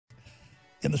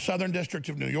in the Southern District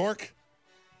of New York,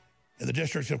 in the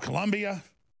District of Columbia,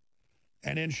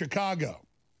 and in Chicago.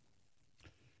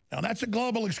 Now, that's a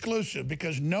global exclusive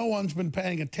because no one's been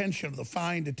paying attention to the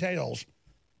fine details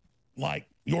like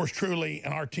yours truly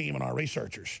and our team and our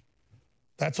researchers.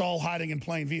 That's all hiding in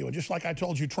plain view. And just like I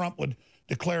told you Trump would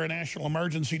declare a national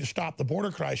emergency to stop the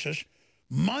border crisis,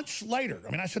 months later,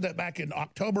 I mean, I said that back in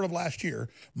October of last year,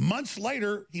 months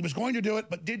later, he was going to do it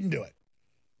but didn't do it.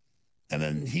 And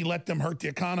then he let them hurt the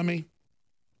economy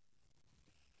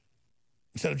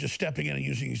instead of just stepping in and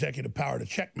using executive power to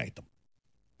checkmate them.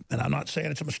 And I'm not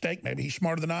saying it's a mistake. Maybe he's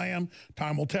smarter than I am.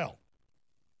 Time will tell.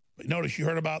 But notice you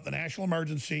heard about the national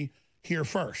emergency here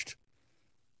first.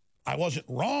 I wasn't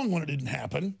wrong when it didn't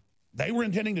happen. They were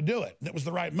intending to do it. And it was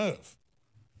the right move.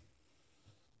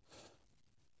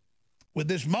 With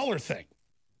this Mueller thing,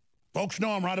 folks know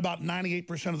I'm right about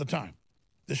 98% of the time.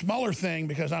 This Mueller thing,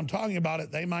 because I'm talking about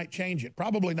it, they might change it.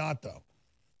 Probably not, though.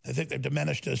 They think they've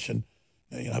diminished us and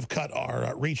have cut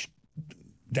our reach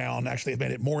down. Actually, they've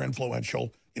made it more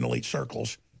influential in elite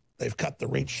circles. They've cut the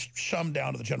reach some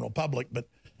down to the general public, but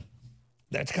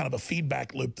that's kind of a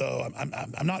feedback loop, though.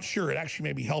 I'm not sure it actually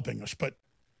may be helping us, but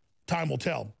time will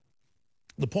tell.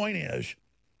 The point is,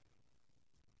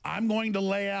 I'm going to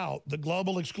lay out the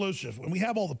global exclusive when we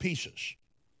have all the pieces.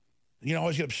 You know, I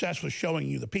always get obsessed with showing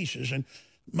you the pieces, and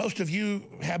most of you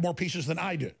have more pieces than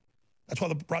I do. That's why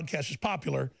the broadcast is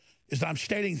popular, is that I'm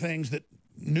stating things that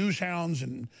news hounds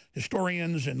and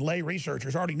historians and lay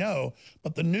researchers already know,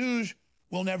 but the news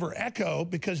will never echo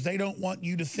because they don't want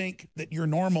you to think that you're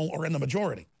normal or in the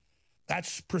majority.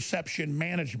 That's perception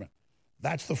management.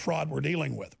 That's the fraud we're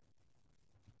dealing with.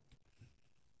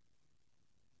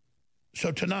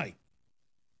 So tonight,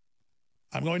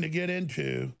 I'm going to get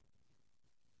into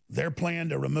their plan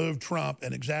to remove Trump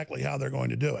and exactly how they're going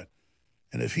to do it.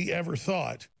 And if he ever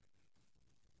thought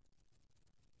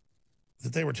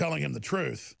that they were telling him the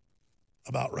truth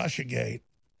about Russiagate,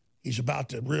 he's about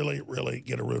to really, really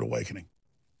get a rude awakening.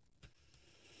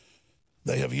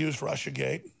 They have used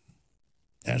Russiagate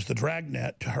as the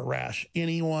dragnet to harass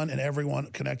anyone and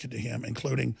everyone connected to him,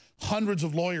 including hundreds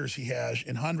of lawyers he has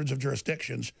in hundreds of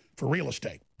jurisdictions for real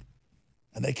estate.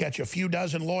 And they catch a few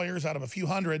dozen lawyers out of a few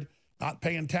hundred not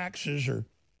paying taxes or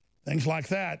things like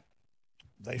that.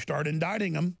 They start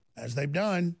indicting them, as they've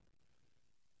done,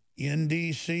 in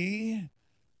D.C.,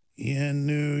 in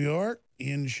New York,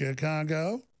 in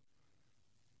Chicago.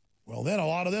 Well, then a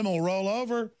lot of them will roll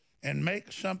over and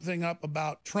make something up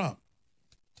about Trump.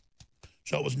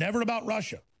 So it was never about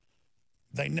Russia.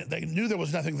 They knew there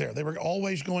was nothing there. They were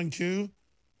always going to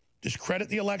discredit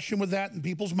the election with that in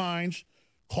people's minds,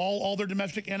 call all their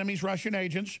domestic enemies Russian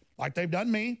agents, like they've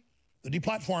done me, the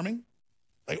deplatforming.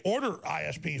 They order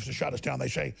ISPs to shut us down. They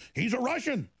say, he's a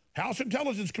Russian, House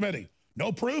Intelligence Committee.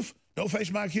 No proof, no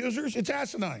face my accusers. It's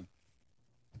asinine.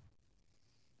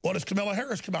 What has Kamala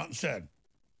Harris come out and said?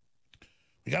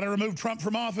 We got to remove Trump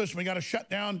from office. We got to shut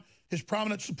down his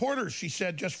prominent supporters, she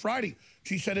said just Friday.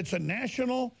 She said it's a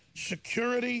national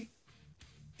security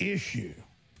issue.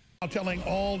 Now telling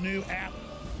all new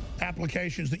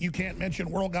applications that you can't mention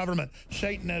world government,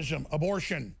 Satanism,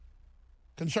 abortion,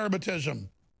 conservatism,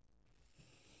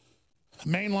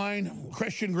 mainline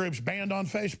Christian groups banned on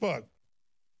Facebook.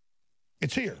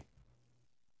 It's here.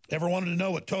 Ever wanted to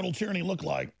know what total tyranny looked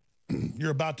like?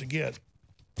 You're about to get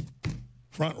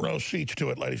front row seats to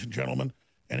it, ladies and gentlemen.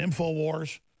 And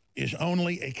InfoWars is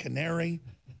only a canary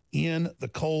in the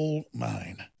coal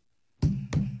mine.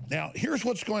 Now, here's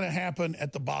what's going to happen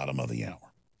at the bottom of the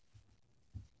hour.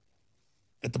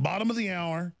 At the bottom of the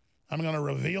hour, I'm going to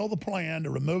reveal the plan to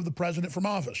remove the president from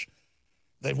office.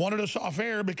 They've wanted us off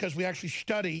air because we actually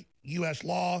study U.S.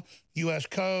 law, U.S.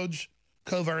 codes,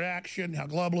 covert action, how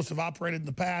globalists have operated in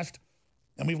the past,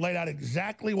 and we've laid out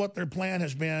exactly what their plan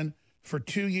has been for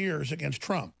 2 years against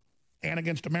Trump and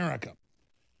against America.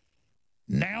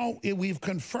 Now we've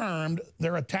confirmed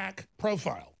their attack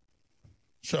profile.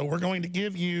 So we're going to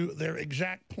give you their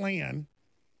exact plan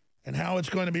and how it's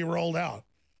going to be rolled out,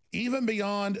 even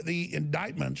beyond the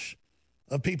indictments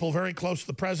of people very close to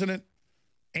the president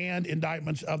and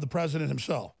indictments of the president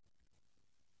himself.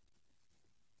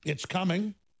 It's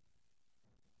coming.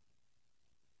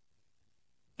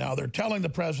 Now, they're telling the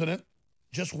president,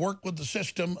 just work with the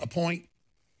system, appoint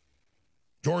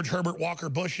George Herbert Walker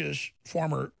Bush's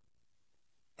former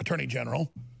attorney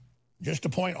general, just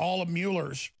appoint all of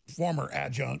Mueller's former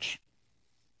adjuncts,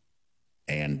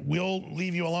 and we'll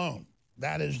leave you alone.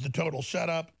 That is the total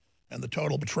setup and the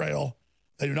total betrayal.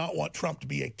 They do not want Trump to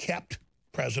be a kept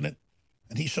president,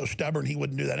 and he's so stubborn he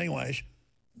wouldn't do that anyways.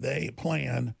 They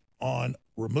plan on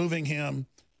removing him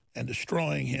and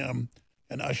destroying him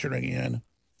and ushering in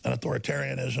and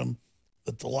authoritarianism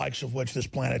that the likes of which this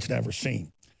planet's never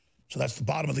seen. So that's the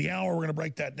bottom of the hour. We're going to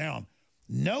break that down.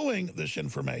 Knowing this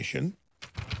information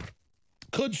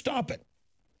could stop it.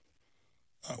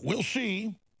 We'll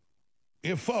see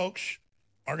if folks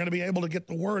are going to be able to get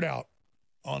the word out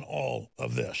on all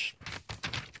of this.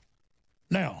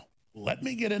 Now, let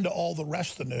me get into all the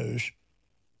rest of the news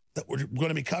that we're going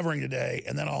to be covering today,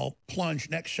 and then I'll plunge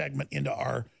next segment into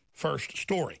our first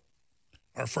story,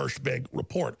 our first big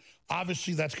report.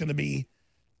 Obviously, that's going to be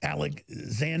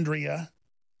Alexandria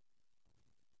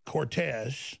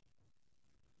Cortez,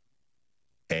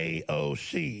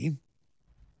 AOC,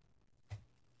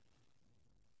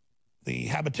 the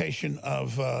habitation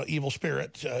of evil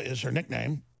spirit is her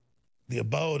nickname. The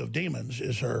abode of demons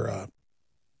is her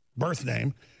birth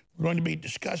name. We're going to be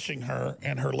discussing her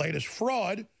and her latest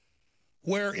fraud,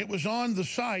 where it was on the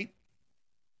site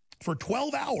for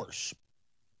 12 hours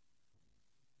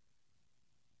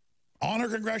on her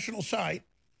congressional site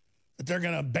that they're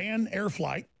going to ban air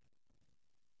flight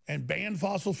and ban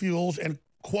fossil fuels and,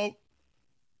 quote,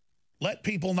 let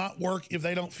people not work if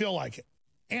they don't feel like it,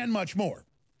 and much more.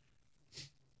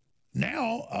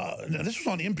 Now, this was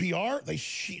on NPR.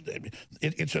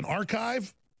 It's an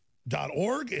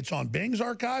archive.org. It's on Bing's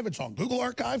archive. It's on Google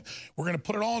Archive. We're going to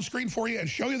put it all on screen for you and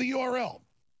show you the URL.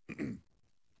 Didn't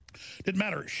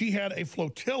matter. She had a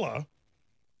flotilla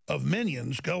of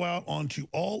minions go out onto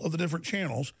all of the different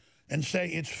channels and say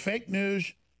it's fake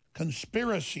news,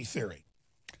 conspiracy theory.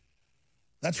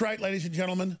 That's right, ladies and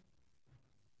gentlemen.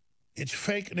 It's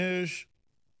fake news,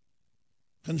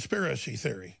 conspiracy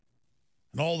theory.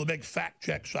 And all the big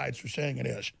fact-check sites are saying it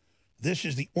is. This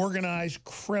is the organized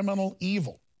criminal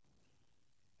evil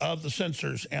of the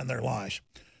censors and their lies.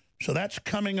 So that's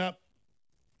coming up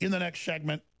in the next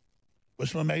segment with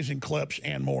some amazing clips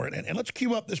and more. And let's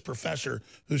cue up this professor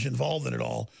who's involved in it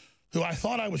all, who I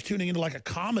thought I was tuning into like a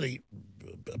comedy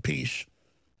piece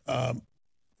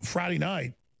Friday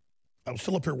night. I was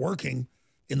still up here working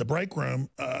in the break room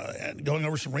and going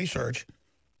over some research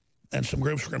and some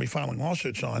groups we're going to be filing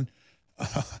lawsuits on,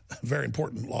 very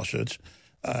important lawsuits,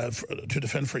 to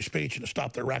defend free speech and to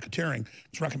stop their racketeering.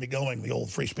 It's not going to be going the old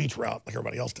free speech route like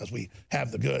everybody else does. We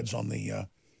have the goods on the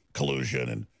collusion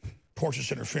and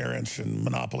tortious interference and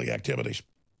monopoly activities.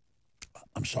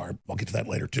 I'm sorry. I'll get to that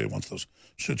later, too, once those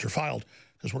suits are filed,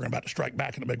 because we're about to strike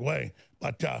back in a big way.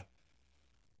 But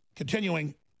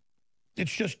continuing,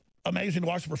 it's just amazing to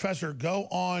watch the professor go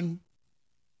on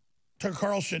Tucker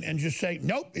Carlson and just say,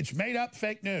 nope, it's made up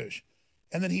fake news.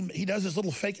 And then he does this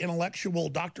little fake intellectual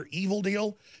Dr. Evil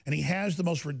deal, and he has the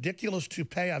most ridiculous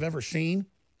toupee I've ever seen,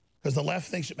 because the left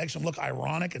thinks it makes him look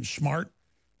ironic and smart,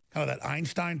 kind of that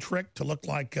Einstein trick to look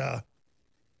like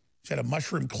he's had a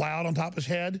mushroom cloud on top of his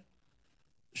head.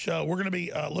 So we're going to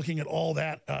be looking at all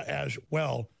that as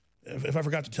well. If I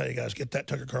forgot to tell you guys, get that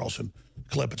Tucker Carlson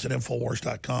clip. It's at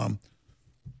Infowars.com.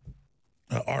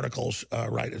 Articles,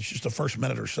 right? It's just the first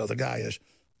minute or so. The guy is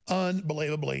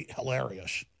unbelievably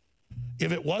hilarious.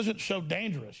 If it wasn't so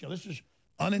dangerous, this is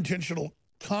unintentional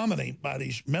comedy by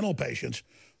these mental patients,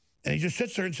 and he just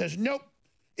sits there and says, nope,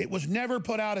 it was never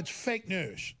put out. It's fake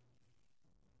news.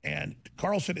 And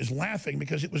Carlson is laughing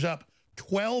because it was up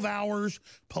 12 hours.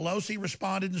 Pelosi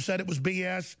responded and said it was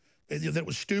BS, that it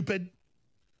was stupid.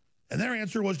 And their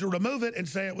answer was to remove it and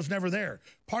say it was never there.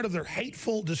 Part of their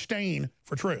hateful disdain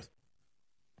for truth.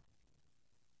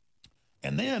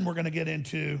 And then we're going to get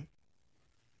into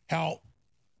how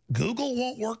Google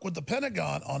won't work with the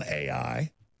Pentagon on AI,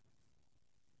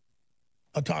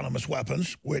 autonomous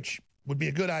weapons, which would be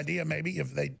a good idea maybe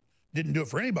if they didn't do it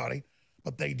for anybody,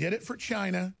 but they did it for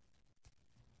China,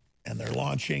 and they're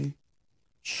launching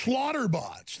slaughter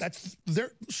bots. That's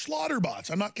their slaughter bots.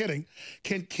 I'm not kidding.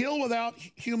 Can kill without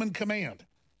human command.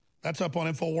 That's up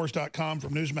on Infowars.com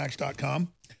from Newsmax.com.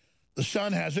 The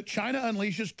Sun has it. China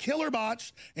unleashes killer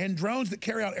bots and drones that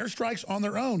carry out airstrikes on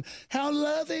their own. How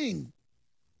loving.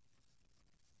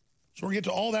 So we're going to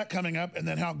get to all that coming up, and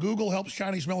then how Google helps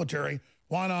Chinese military.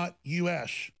 Why not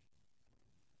U.S.?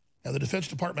 Now, the Defense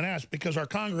Department asked, because our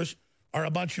Congress are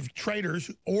a bunch of traitors,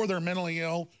 or they're mentally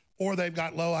ill, or they've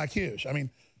got low IQs. I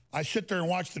mean, I sit there and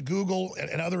watch the Google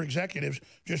and other executives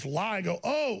just lie, go,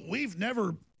 oh, we've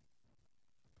never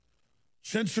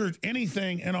censored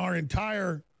anything in our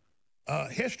entire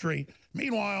history.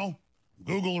 Meanwhile,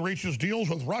 Google reaches deals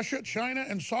with Russia, China,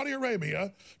 and Saudi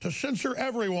Arabia to censor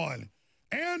everyone.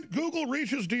 And Google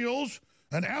reaches deals,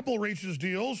 and Apple reaches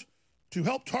deals to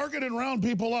help target and round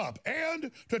people up,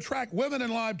 and to track women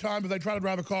in live time if they try to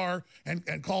drive a car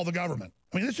and call the government.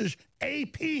 I mean, this is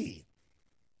AP.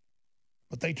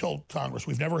 But they told Congress,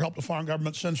 we've never helped a foreign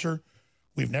government censor.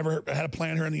 We've never had a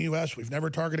plan here in the U.S. We've never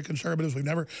targeted conservatives.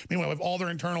 Meanwhile, we have all their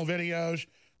internal videos,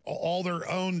 all their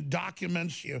own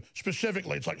documents.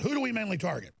 Specifically, it's like, who do we mainly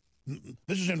target?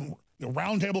 This is in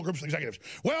roundtable groups of executives.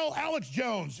 Well, Alex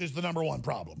Jones is the #1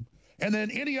 problem. And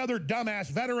then any other dumbass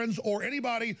veterans or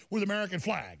anybody with American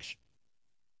flags.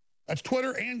 That's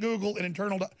Twitter and Google and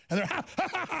internal. And they're,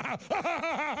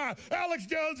 Alex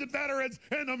Jones and veterans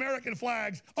and American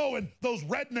flags. Oh, and those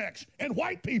rednecks and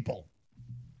white people.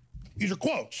 These are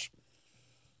quotes.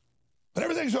 But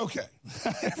everything's okay.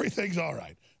 Everything's all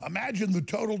right. Imagine the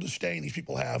total disdain these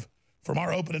people have from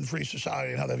our open and free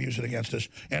society and how they've used it against us.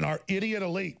 And our idiot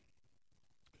elite.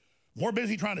 More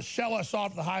busy trying to sell us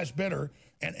off the highest bidder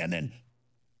and then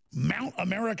mount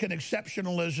American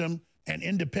exceptionalism and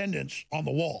independence on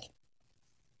the wall.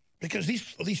 Because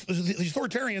these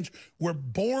authoritarians were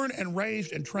born and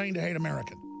raised and trained to hate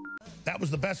American. That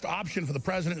was the best option for the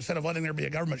president instead of letting there be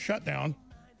a government shutdown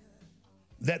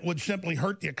that would simply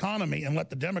hurt the economy and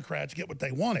let the Democrats get what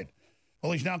they wanted.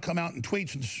 Well, he's now come out in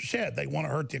tweets and said they want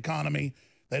to hurt the economy.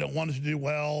 They don't want us to do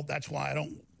well. That's why I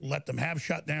don't let them have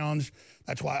shutdowns.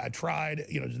 That's why I tried,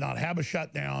 to not have a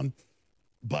shutdown.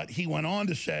 But he went on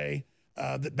to say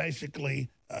that basically,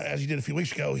 as he did a few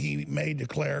weeks ago, he may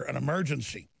declare an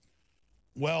emergency.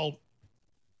 Well,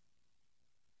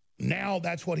 now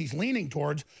that's what he's leaning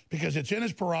towards because it's in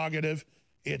his prerogative.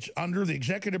 It's under the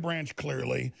executive branch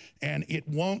clearly, and it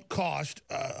won't cost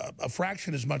a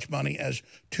fraction as much money as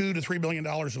 $2 to $3 billion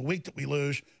a week that we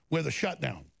lose with a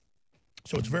shutdown.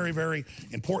 So it's very, very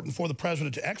important for the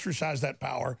president to exercise that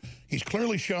power. He's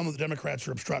clearly shown that the Democrats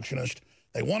are obstructionist.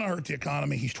 They want to hurt the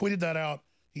economy. He's tweeted that out.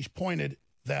 He's pointed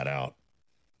that out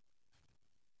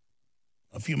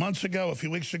a few months ago, a few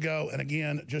weeks ago, and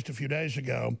again, just a few days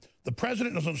ago. The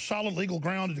president is on solid legal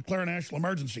ground to declare a national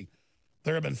emergency.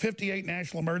 There have been 58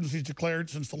 national emergencies declared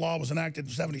since the law was enacted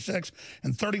in '76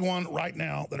 and 31 right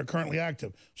now that are currently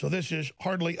active. So this is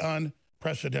hardly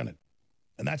unprecedented.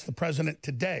 And that's the president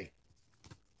today.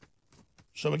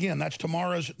 So again, that's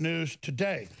tomorrow's news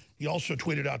today. He also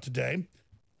tweeted out today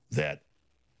that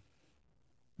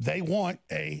they want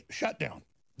a shutdown,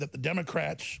 that the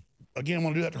Democrats, again,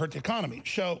 want to do that to hurt the economy.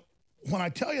 So when I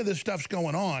tell you this stuff's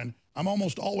going on, I'm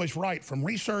almost always right from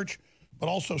research, but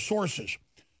also sources.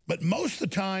 But most of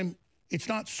the time, it's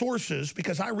not sources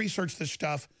because I research this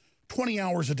stuff 20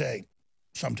 hours a day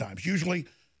sometimes, usually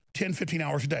 10, 15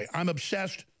 hours a day. I'm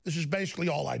obsessed. This is basically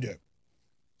all I do.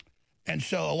 And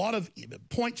so a lot of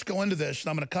points go into this, and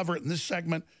I'm going to cover it in this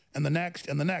segment and the next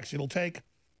and the next. It'll take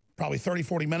probably 30,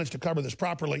 40 minutes to cover this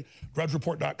properly.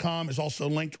 DrudgeReport.com is also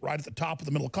linked right at the top of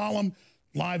the middle column.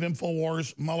 Live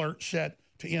InfoWars, Mueller set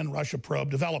to end Russia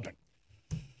probe developing.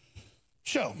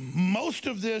 So most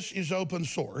of this is open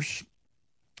source.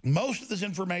 Most of this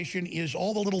information is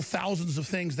all the little thousands of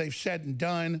things they've said and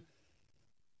done.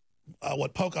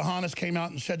 What Pocahontas came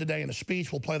out and said today in a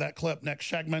speech, we'll play that clip next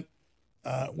segment,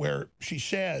 where she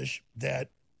says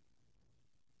that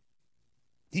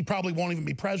he probably won't even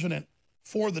be president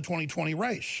for the 2020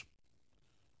 race.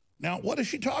 Now, what is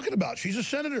she talking about? She's a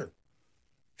senator.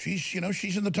 She's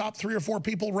in the top 3 or 4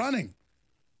 people running.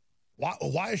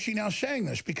 Why is she now saying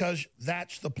this? Because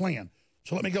that's the plan.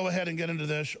 So let me go ahead and get into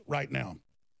this right now.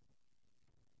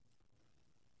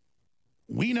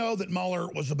 We know that Mueller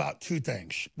was about 2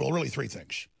 things. Well, really 3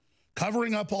 things.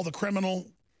 Covering up all the criminal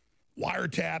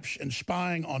wiretaps and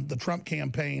spying on the Trump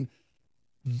campaign,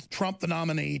 Trump the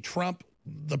nominee, Trump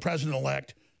the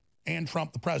president-elect, and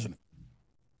Trump the president.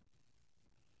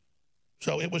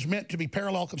 So it was meant to be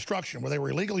parallel construction where they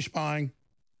were illegally spying,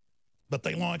 but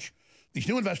they launched these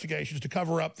new investigations to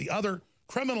cover up the other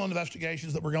criminal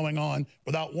investigations that were going on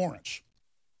without warrants.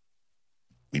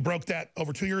 We broke that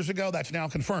over 2 years ago. That's now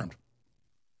confirmed.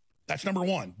 That's number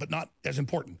 1, but not as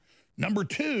important. Number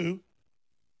 2,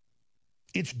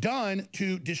 it's done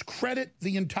to discredit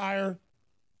the entire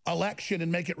election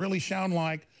and make it really sound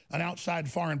like an outside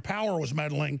foreign power was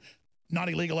meddling, not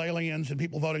illegal aliens and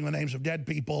people voting in the names of dead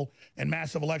people and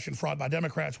massive election fraud by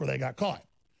Democrats where they got caught.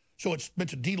 So it's meant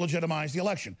to delegitimize the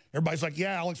election. Everybody's like,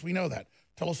 yeah, Alex, we know that.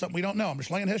 Tell us something we don't know. I'm just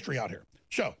laying history out here.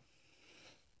 So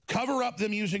cover up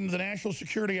them using the national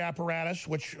security apparatus,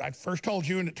 which I first told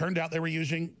you, and it turned out they were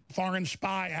using foreign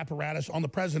spy apparatus on the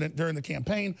president during the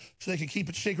campaign so they could keep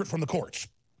it secret from the courts.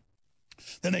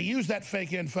 Then they used that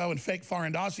fake info and fake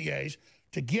foreign dossiers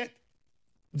to get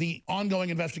the ongoing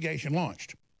investigation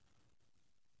launched.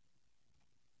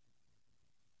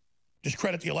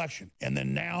 Discredit the election. And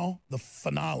then now the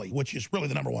finale, which is really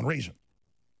the number 1 reason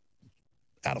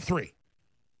out of 3.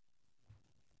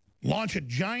 Launch a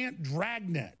giant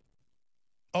dragnet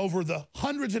over the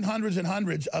hundreds and hundreds and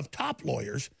hundreds of top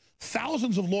lawyers,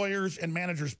 thousands of lawyers and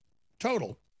managers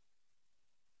total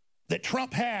that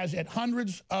Trump has at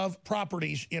hundreds of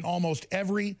properties in almost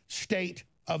every state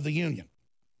of the union.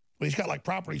 Well, he's got like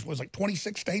properties, was like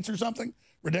 26 states or something?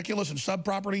 Ridiculous, and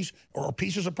sub-properties or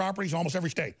pieces of properties in almost every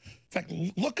state. In fact,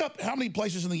 look up how many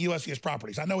places in the U.S. he has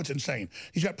properties. I know it's insane.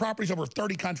 He's got properties over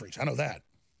 30 countries. I know that.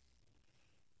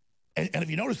 And if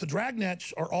you notice, the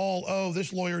dragnets are all, oh,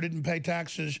 this lawyer didn't pay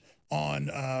taxes on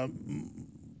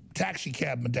taxi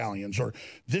cab medallions, or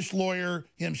this lawyer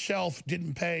himself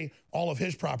didn't pay all of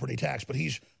his property tax, but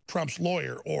he's Trump's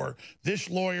lawyer, or this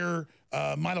lawyer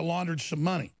might have laundered some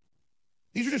money.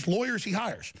 These are just lawyers he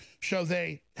hires. So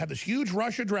they have this huge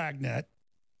Russia dragnet,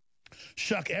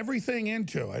 suck everything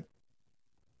into it,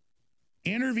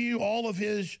 interview all of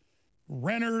his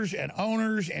renters and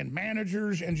owners and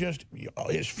managers and just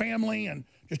his family, and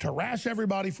just harass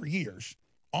everybody for years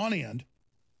on end,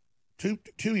 two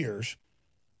years,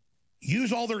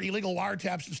 use all their illegal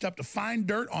wiretaps and stuff to find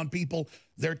dirt on people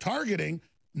they're targeting,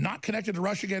 not connected to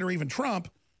Russiagate or even Trump,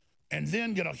 and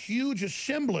then get a huge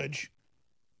assemblage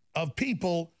of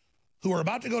people who are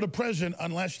about to go to prison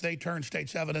unless they turn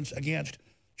state's evidence against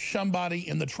somebody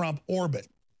in the Trump orbit.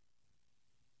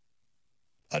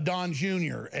 A Don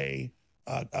Jr., a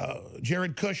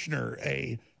Jared Kushner,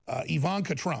 a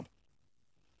Ivanka Trump.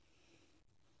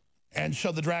 And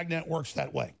so the dragnet works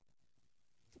that way,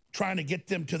 trying to get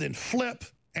them to then flip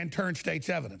and turn state's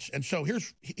evidence. And so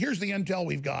here's the intel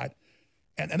we've got,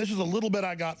 and this is a little bit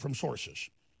I got from sources.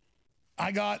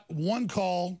 I got one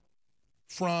call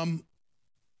from,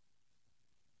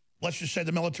 let's just say,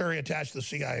 the military attached to the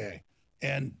CIA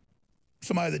and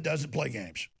somebody that doesn't play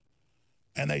games.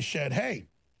 And they said, hey,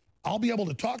 I'll be able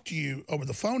to talk to you over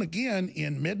the phone again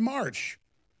in mid-March.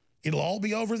 It'll all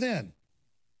be over then.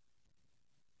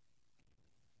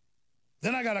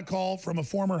 Then I got a call from a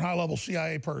former high-level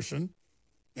CIA person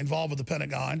involved with the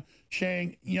Pentagon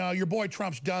saying, you know, your boy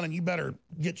Trump's done and you better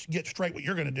get straight what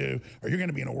you're going to do or you're going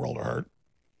to be in a world of hurt.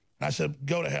 And I said,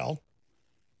 go to hell.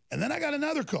 And then I got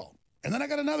another call. And then I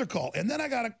got another call. And then I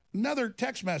got another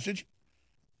text message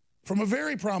from a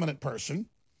very prominent person,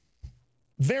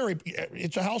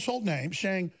 it's a household name,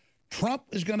 saying Trump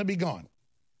is going to be gone.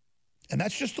 And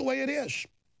that's just the way it is.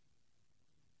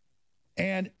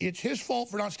 And it's his fault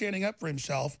for not standing up for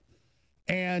himself.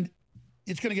 And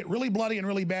it's going to get really bloody and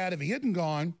really bad if he isn't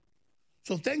gone.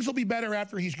 So things will be better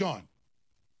after he's gone.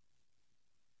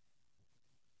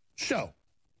 So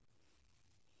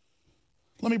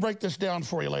let me break this down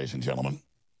for you, ladies and gentlemen.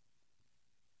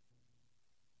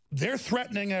 They're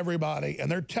threatening everybody,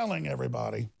 and they're telling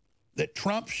everybody that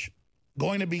Trump's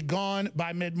going to be gone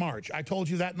by mid-March. I told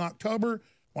you that in October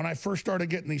when I first started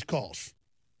getting these calls.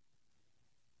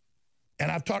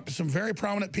 And I've talked to some very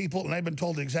prominent people, and they've been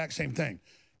told the exact same thing.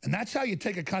 And that's how you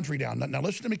take a country down. Now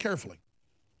listen to me carefully.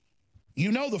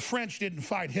 You know the French didn't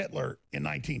fight Hitler in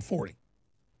 1940.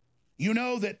 You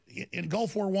know that in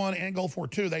Gulf War I and Gulf War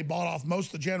II, they bought off most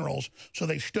of the generals, so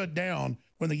they stood down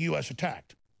when the U.S.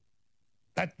 attacked.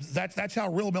 That's how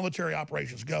real military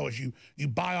operations go, is you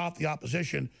buy off the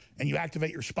opposition and you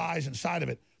activate your spies inside of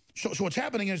it. So what's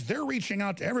happening is they're reaching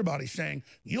out to everybody saying,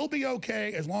 you'll be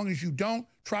okay as long as you don't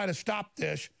try to stop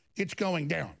this. It's going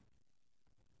down.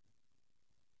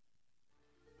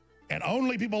 And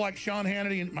only people like Sean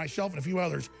Hannity and myself and a few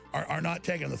others are not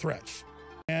taking the threats.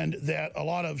 And that a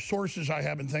lot of sources I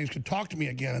have and things could talk to me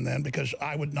again and then, because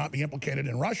I would not be implicated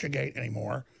in Russiagate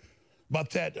anymore, but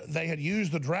that they had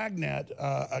used the dragnet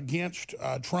against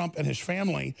Trump and his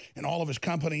family and all of his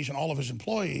companies and all of his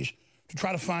employees to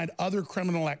try to find other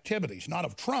criminal activities, not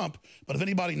of Trump, but of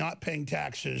anybody not paying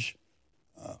taxes,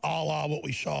 a la what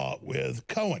we saw with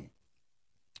Cohen.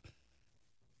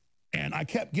 And I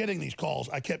kept getting these calls.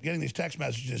 I kept getting these text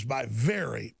messages by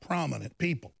very prominent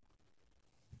people.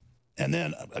 And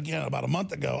then, again, about a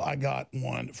month ago, I got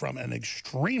one from an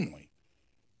extremely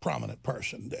prominent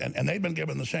person. And they've been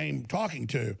given the same talking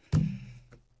to.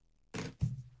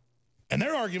 And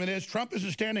their argument is Trump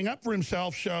isn't standing up for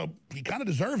himself, so he kind of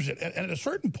deserves it. And at a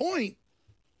certain point,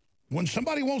 when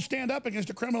somebody won't stand up against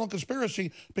a criminal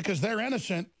conspiracy because they're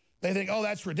innocent, they think, oh,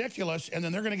 that's ridiculous, and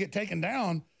then they're going to get taken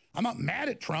down. I'm not mad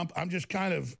at Trump. I'm just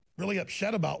kind of really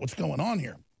upset about what's going on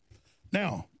here.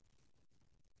 Now,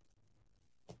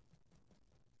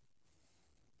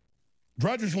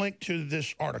 Drudger's link to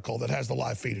this article that has the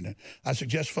live feed in it. I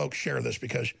suggest folks share this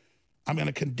because I'm going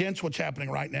to condense what's happening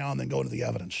right now and then go into the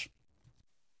evidence.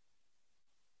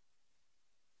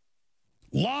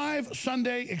 Live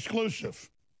Sunday exclusive.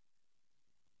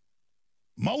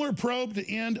 Mueller probe to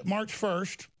end March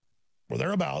 1st, or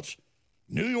thereabouts.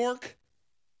 New York,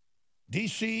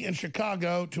 D.C., and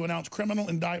Chicago to announce criminal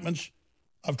indictments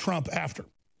of Trump after.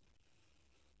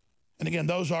 And again,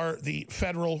 those are the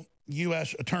federal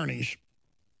U.S. attorneys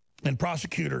and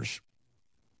prosecutors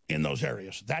in those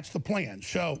areas. That's the plan.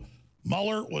 So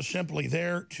Mueller was simply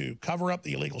there to cover up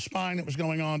the illegal spying that was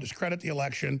going on, discredit the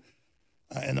election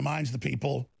in the minds of the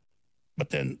people. But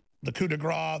then the coup de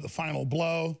grace, the final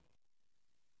blow,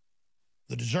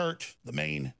 the dessert, the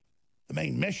main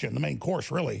mission, the main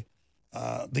course, really,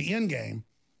 the end game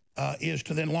is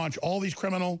to then launch all these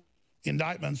criminal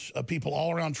indictments of people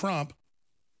all around Trump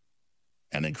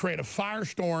and then create a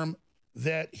firestorm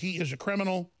that he is a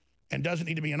criminal and doesn't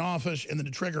need to be in office, and then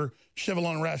to trigger civil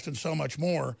unrest and so much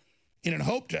more in an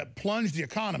hope to plunge the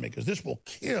economy, because this will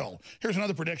kill. Here's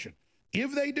another prediction.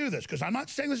 If they do this, because I'm not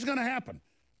saying this is going to happen,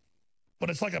 but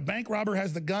it's like a bank robber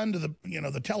has the gun to the,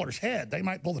 the teller's head. They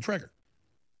might pull the trigger.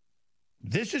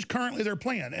 This is currently their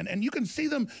plan. And you can see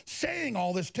them saying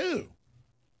all this too.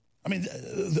 I mean,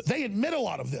 they admit a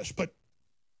lot of this, but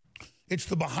it's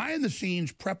the behind the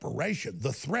scenes preparation,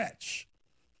 the threats,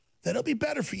 that'll be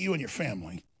better for you and your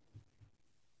family,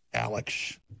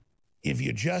 Alex, if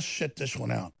you just sit this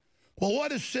one out. Well,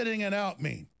 what does sitting it out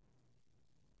mean?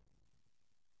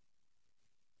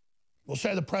 We'll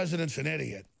say the president's an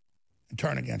idiot and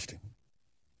turn against him.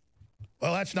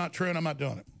 Well, that's not true, and I'm not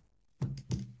doing it.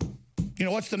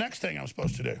 What's the next thing I'm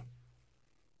supposed to do?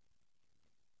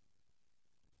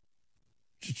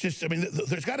 It's just, I mean,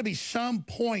 there's got to be some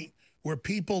point where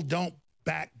people don't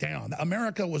back down.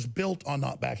 America was built on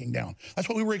not backing down. That's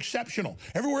why we were exceptional.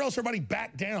 Everywhere else, everybody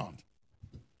backed down.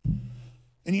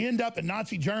 And you end up in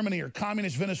Nazi Germany or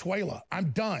communist Venezuela. I'm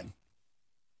done.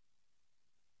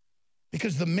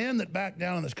 Because the men that back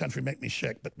down in this country make me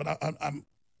sick. But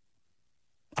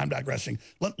I'm digressing.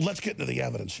 Let's get into the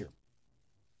evidence here.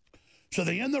 So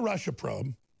they end the Russia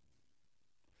probe,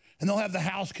 and they'll have the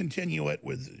House continue it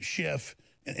with Schiff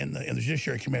in the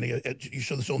Judiciary Committee.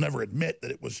 So this will never admit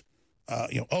that it was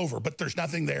over. But there's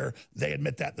nothing there. They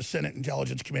admit that. The Senate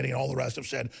Intelligence Committee and all the rest have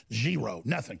said zero,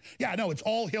 nothing. Yeah, no, it's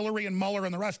all Hillary and Mueller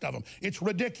and the rest of them. It's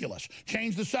ridiculous.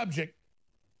 Change the subject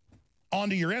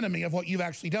onto your enemy of what you've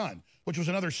actually done, which was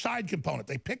another side component.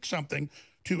 They picked something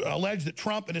to allege that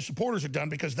Trump and his supporters had done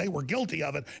because they were guilty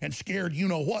of it and scared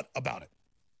you-know-what about it.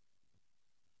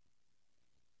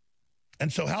 And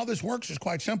so how this works is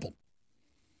quite simple.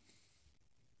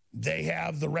 They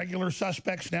have the regular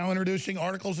suspects now introducing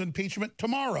articles of impeachment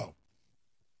tomorrow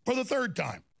for the third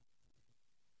time.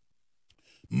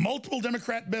 Multiple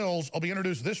Democrat bills will be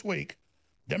introduced this week.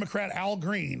 Democrat Al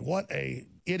Green, what a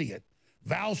idiot,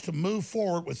 vows to move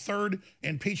forward with third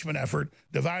impeachment effort,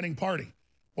 dividing party.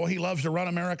 Boy, he loves to run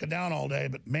America down all day,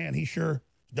 but man, he sure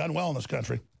done well in this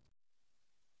country.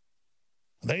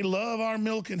 They love our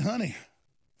milk and honey.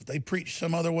 If they preach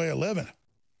some other way of living,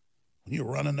 you're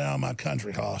running down my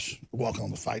country, Hoss. Walking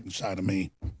on the fighting side of me.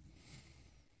 I'd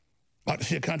like to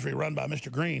see a country run by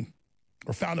Mr. Green,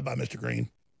 or founded by Mr.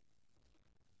 Green.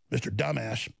 Mr.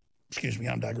 Dumbass. Excuse me,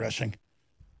 I'm digressing.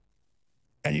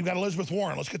 And you've got Elizabeth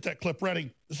Warren. Let's get that clip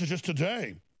ready. This is just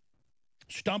today.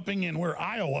 Stumping in where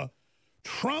Iowa,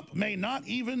 Trump may not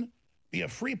even be a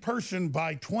free person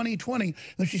by 2020.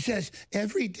 And she says,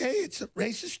 every day it's a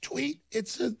racist tweet.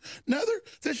 It's another.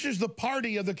 This is the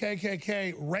party of the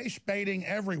KKK, race baiting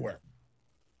everywhere.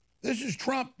 This is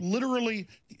Trump literally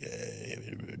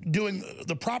doing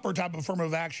the proper type of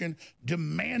affirmative action,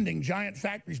 demanding giant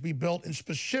factories be built in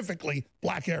specifically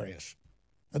black areas,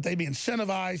 that they be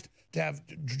incentivized to have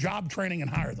job training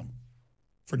and hire them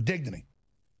for dignity.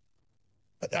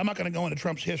 But I'm not going to go into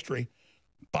Trump's history,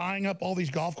 buying up all these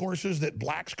golf courses that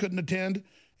blacks couldn't attend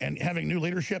and having new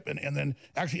leadership and then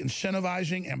actually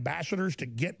incentivizing ambassadors to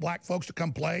get black folks to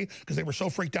come play because they were so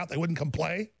freaked out they wouldn't come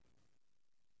play.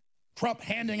 Trump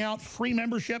handing out free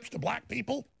memberships to black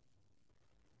people.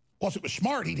 Plus, it was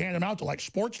smart. He'd hand them out to, like,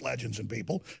 sports legends and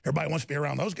people. Everybody wants to be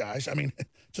around those guys. I mean,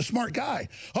 it's a smart guy.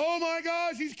 Oh, my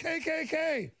gosh, he's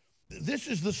KKK. This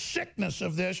is the sickness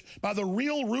of this by the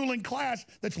real ruling class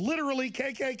that's literally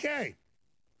KKK.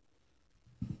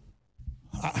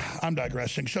 I'm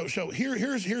digressing. So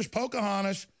here's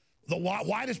Pocahontas, the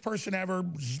whitest person ever,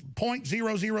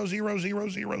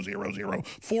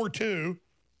 0.000000042.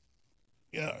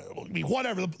 I mean,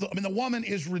 whatever. I mean, the woman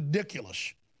is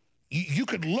ridiculous. You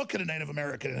could look at a Native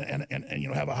American and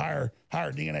have a higher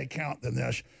DNA count than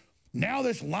this. Now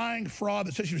this lying fraud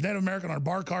that says she was Native American on a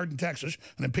bar card in Texas,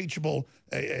 an impeachable,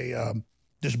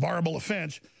 disbarable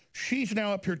offense, she's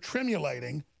now up here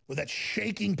tremulating with that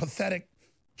shaking, pathetic,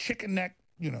 chicken neck,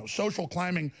 social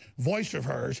climbing voice of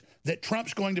hers that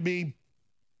Trump's going to be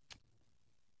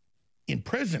in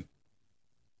prison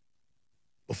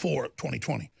before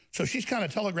 2020. So she's kind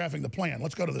of telegraphing the plan.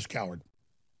 Let's go to this coward.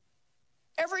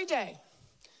 Every day,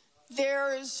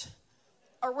 there's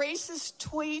a racist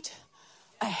tweet,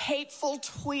 a hateful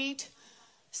tweet,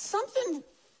 something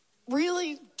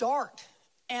really dark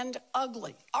and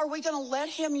ugly. Are we going to let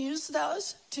him use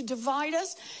those to divide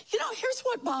us? You know, here's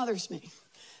what bothers me.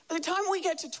 By the time we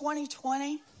get to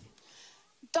 2020,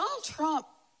 Donald Trump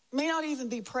may not even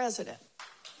be president.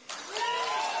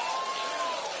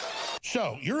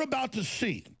 So you're about to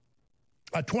see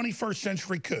a 21st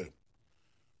century coup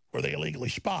where they illegally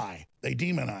spy, they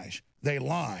demonize, they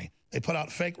lie, they put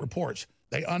out fake reports,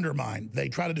 they undermine, they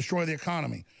try to destroy the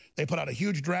economy. They put out a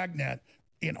huge dragnet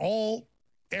in all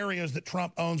areas that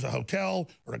Trump owns, a hotel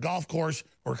or a golf course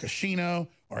or a casino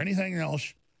or anything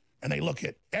else, and they look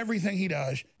at everything he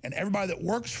does and everybody that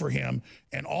works for him,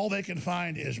 and all they can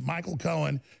find is Michael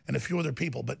Cohen and a few other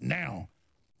people. But now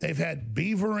they've had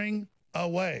beavering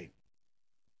away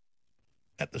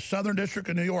at the Southern District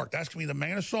of New York. That's going to be the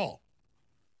main assault.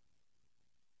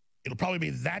 It'll probably be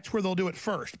that's where they'll do it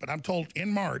first. But I'm told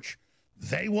in March,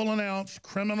 they will announce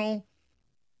criminal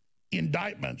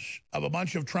indictments of a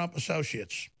bunch of Trump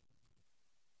associates.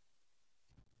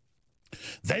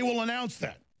 They will announce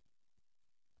that.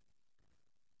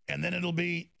 And then it'll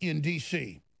be in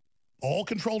D.C. All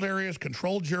controlled areas,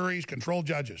 controlled juries, controlled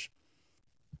judges.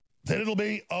 Then it'll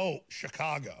be,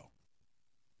 Chicago.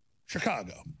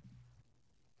 Chicago.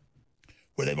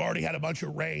 Where they've already had a bunch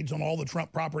of raids on all the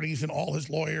Trump properties and all his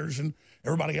lawyers and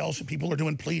everybody else, and people are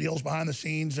doing plea deals behind the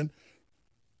scenes, and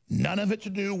none of it to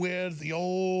do with the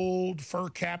old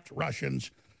fur-capped Russians.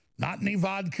 Not any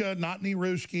vodka, not any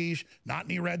Ruskies, not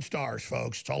any Red Stars,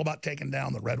 folks. It's all about taking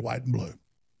down the red, white, and blue.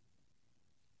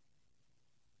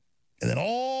 And then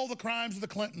all the crimes of the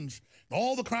Clintons,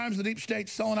 all the crimes of the deep state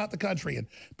selling out the country, and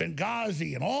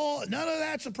Benghazi, and none of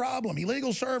that's a problem.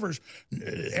 Illegal servers,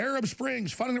 Arab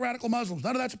Springs, funding the radical Muslims,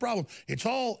 none of that's a problem. It's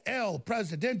all El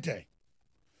Presidente.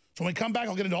 So when we come back,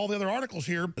 I'll get into all the other articles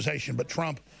here. But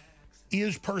Trump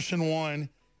is person one,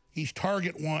 he's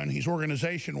target one, he's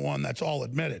organization one, that's all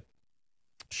admitted.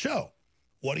 So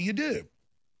what do?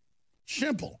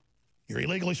 Simple. You're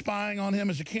illegally spying on him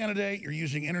as a candidate. You're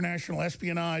using international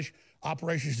espionage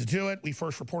operations to do it. We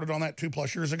first reported on that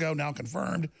 2+ years ago, now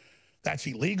confirmed. That's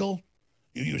illegal.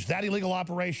 You use that illegal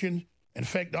operation and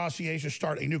fake dossiers to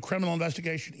start a new criminal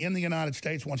investigation in the United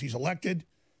States once he's elected.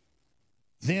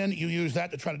 Then you use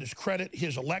that to try to discredit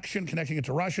his election, connecting it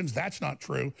to Russians. That's not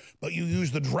true. But you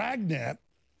use the dragnet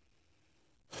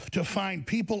to find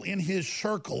people in his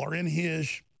circle or in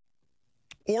his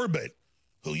orbit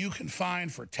who you can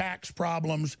find for tax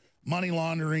problems, money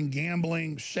laundering,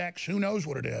 gambling, sex, who knows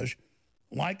what it is,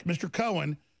 like Mr.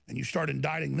 Cohen, and you start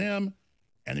indicting them,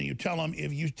 and then you tell them,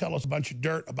 if you tell us a bunch of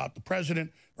dirt about the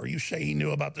president, or you say he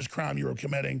knew about this crime you were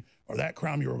committing, or that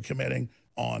crime you were committing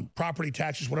on property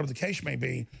taxes, whatever the case may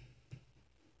be,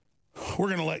 we're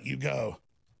going to let you go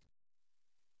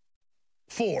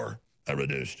for a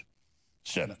reduced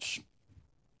sentence.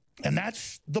 And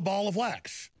that's the ball of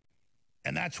wax.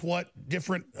 And that's what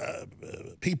different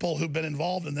people who've been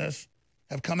involved in this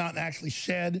have come out and actually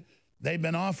said they've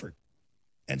been offered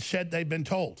and said they've been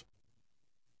told.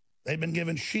 They've been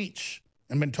given sheets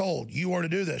and been told, you are to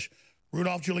do this.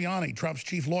 Rudolph Giuliani, Trump's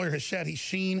chief lawyer, has said he's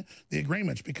seen the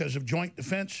agreements because of joint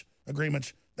defense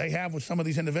agreements they have with some of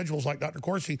these individuals like Dr.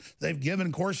 Corsi. They've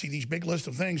given Corsi these big list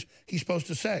of things he's supposed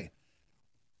to say.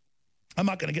 I'm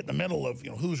not going to get in the middle of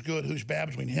who's good, who's bad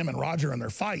between him and Roger and their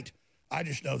fight. I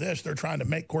just know this: they're trying to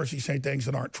make Corsi say things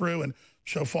that aren't true, and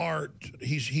so far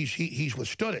he's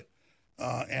withstood it,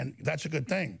 and that's a good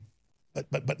thing.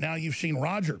 But now you've seen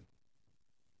Roger,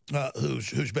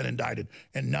 who's been indicted,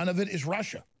 and none of it is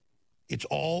Russia. It's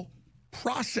all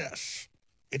process.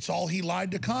 It's all he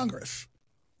lied to Congress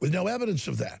with no evidence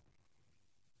of that.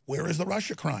 Where is the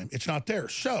Russia crime? It's not there.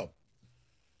 So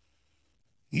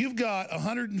you've got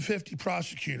 150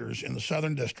 prosecutors in the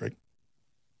Southern District,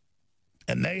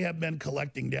 and they have been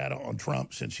collecting data on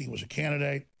Trump since he was a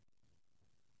candidate,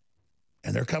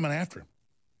 and they're coming after him.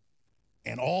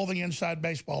 And all the inside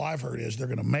baseball I've heard is they're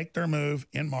going to make their move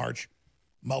in March.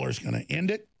 Mueller's going to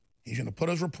end it. He's going to put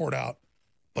his report out.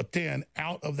 But then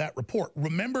out of that report,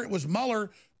 remember, it was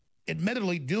Mueller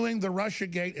admittedly doing the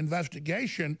Russiagate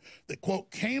investigation that,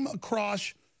 quote, came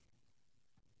across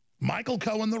Michael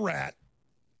Cohen, the rat,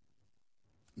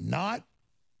 not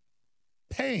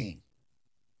paying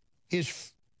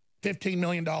his $15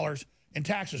 million in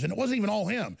taxes. And it wasn't even all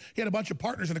him. He had a bunch of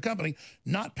partners in the company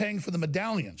not paying for the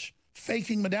medallions,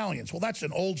 faking medallions. Well, that's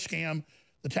an old scam.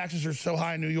 The taxes are so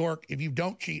high in New York, if you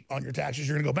don't cheat on your taxes,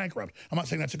 you're going to go bankrupt. I'm not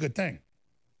saying that's a good thing.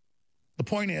 The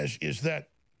point is that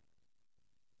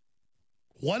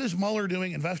what is Mueller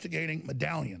doing investigating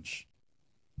medallions?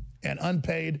 and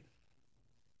unpaid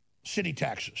city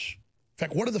taxes. In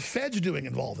fact, what are the feds doing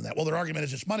involved in that? Well, their argument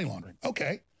is it's money laundering.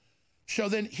 Okay. So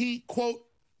then he, quote,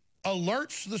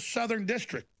 alerts the Southern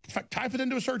District. In fact, type it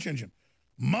into a search engine.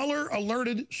 Mueller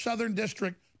alerted Southern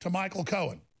District to Michael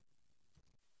Cohen.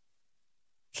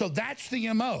 So that's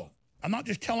the MO. I'm not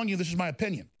just telling you this is my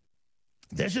opinion.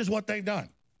 This is what they've done.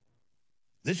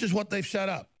 This is what they've set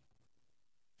up.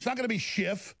 It's not going to be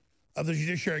Schiff of the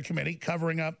Judiciary Committee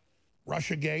covering up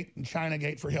Russiagate and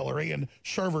Chinagate for Hillary and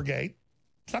Servergate.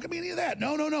 It's not going to be any of that.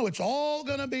 No, no, no. It's all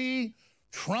going to be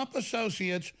Trump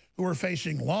associates who are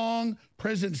facing long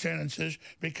prison sentences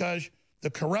because the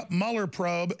corrupt Mueller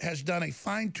probe has done a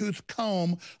fine-tooth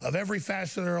comb of every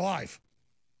facet of their life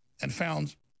and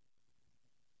found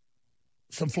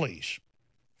some fleas,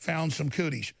 found some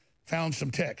cooties, found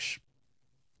some ticks.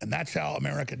 And that's how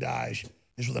America dies,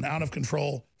 is with an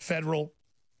out-of-control federal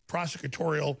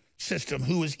prosecutorial system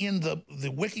who is in the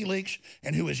WikiLeaks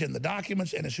and who is in the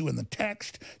documents and is who in the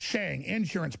text saying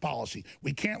insurance policy.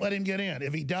 We can't let him get in.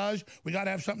 If he does, we got to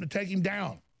have something to take him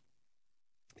down.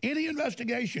 Any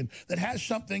investigation that has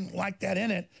something like that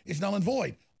in it is null and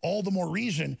void. All the more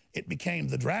reason it became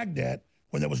the Dragnet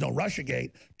when there was no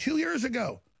Russiagate. 2 years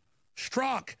ago,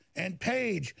 Strzok and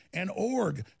Page and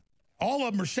Org, all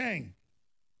of them are saying,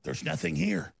 there's nothing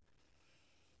here.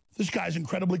 This guy's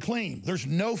incredibly clean. There's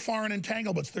no foreign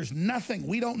entanglements. There's nothing.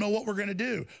 We don't know what we're going to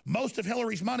do. Most of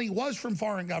Hillary's money was from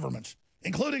foreign governments,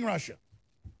 including Russia.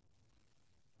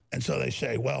 And so they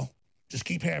say, well, just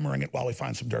keep hammering it while we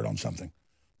find some dirt on something.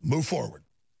 Move forward.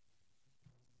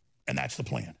 And that's the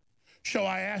plan. So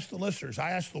I asked the listeners,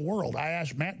 I asked the world, I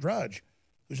asked Matt Drudge,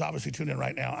 who's obviously tuned in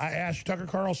right now. I asked Tucker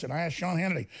Carlson. I asked Sean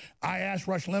Hannity. I asked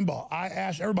Rush Limbaugh. I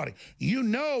asked everybody. You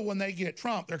know when they get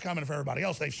Trump, they're coming for everybody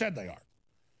else. They've said they are.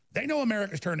 They know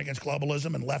America's turned against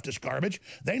globalism and leftist garbage.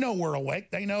 They know we're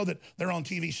awake. They know that they're on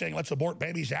TV saying, let's abort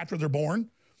babies after they're born.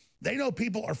 They know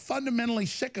people are fundamentally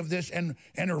sick of this and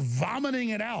are vomiting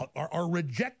it out, are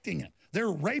rejecting it.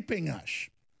 They're raping us.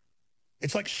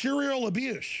 It's like serial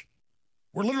abuse.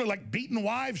 We're literally like beating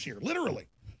wives here, literally.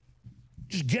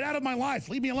 Just get out of my life.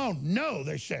 Leave me alone. No,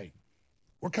 they say.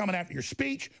 We're coming after your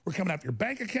speech. We're coming after your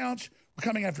bank accounts. We're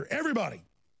coming after everybody,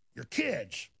 your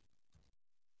kids.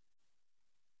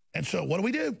 And so what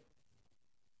do?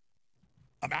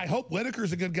 I mean, I hope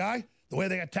Whitaker's a good guy. The way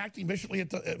they attacked him viciously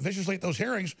at those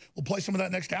hearings, we'll play some of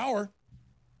that next hour.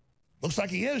 Looks like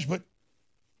he is, but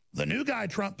the new guy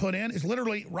Trump put in is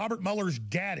literally Robert Mueller's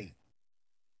daddy,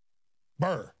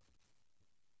 Burr,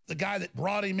 the guy that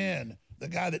brought him in, the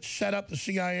guy that set up the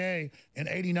CIA in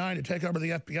 '89 to take over the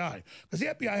FBI. Because the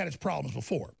FBI had its problems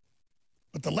before.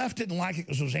 But the left didn't like it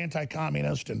because it was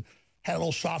anti-communist and had a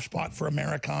little soft spot for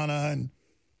Americana, and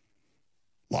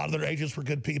a lot of their agents were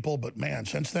good people. But, man,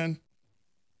 since then,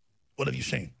 what have you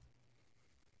seen?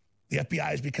 The FBI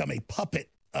has become a puppet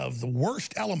of the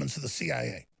worst elements of the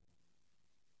CIA.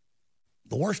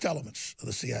 The worst elements of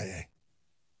the CIA.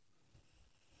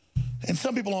 And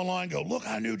some people online go, look,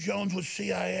 I knew Jones was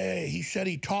CIA. He said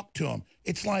he talked to him.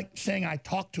 It's like saying I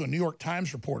talked to a New York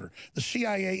Times reporter. The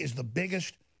CIA is the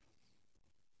biggest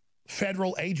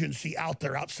federal agency out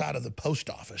there outside of the post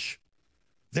office.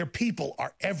 Their people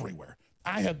are everywhere.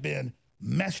 I have been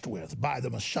messed with by the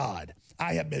Mossad.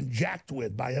 I have been jacked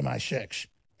with by MI6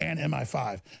 and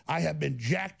MI5. I have been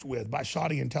jacked with by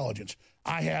Saudi intelligence.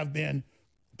 I have been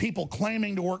people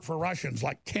claiming to work for Russians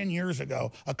like 10 years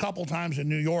ago, a couple times in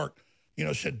New York, you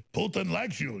know, said, Putin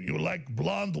likes you. You like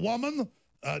blonde woman?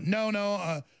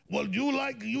 No. Well, you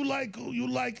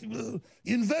like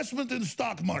investment in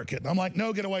stock market. And I'm like,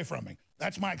 no, get away from me.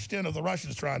 That's my extent of the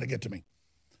Russians trying to get to me.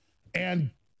 And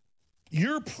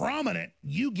you're prominent,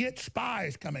 you get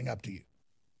spies coming up to you.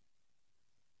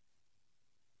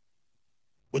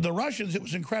 With the Russians, it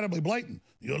was incredibly blatant.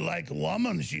 You like a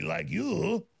woman, she like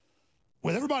you.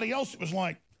 With everybody else, it was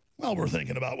like, well, we're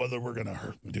thinking about whether we're going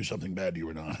to do something bad to you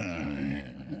or not.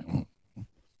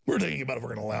 We're thinking about if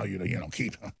we're going to allow you to, you know,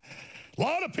 keep. A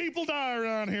lot of people die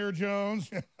around here, Jones.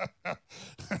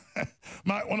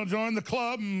 Might want to join the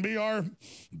club and be our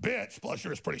bitch. Plus,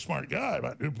 you're a pretty smart guy.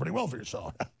 Might do pretty well for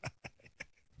yourself.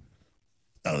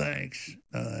 No, thanks.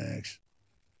 No, thanks.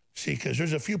 See, because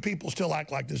there's a few people still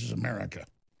act like this is America.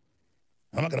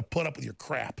 I'm not going to put up with your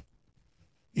crap.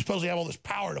 You supposedly have all this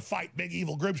power to fight big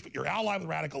evil groups, but you're allied with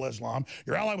radical Islam.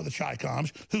 You're allied with the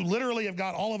Chi-Coms, who literally have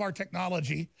got all of our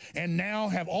technology and now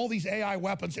have all these AI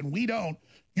weapons, and we don't.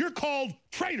 You're called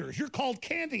traitors. You're called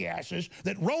candy asses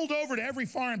that rolled over to every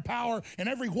foreign power and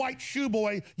every white shoe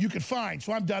boy you could find.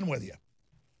 So I'm done with you.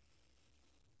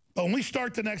 But when we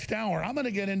start the next hour, I'm going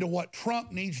to get into what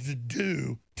Trump needs to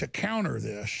do to counter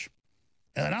this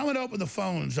And then I'm going to open the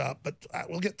phones up, but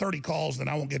we'll get 30 calls, then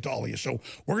I won't get to all of you. So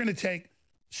we're going to take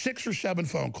 6 or 7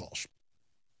 phone calls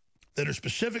that are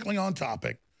specifically on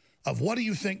topic of what do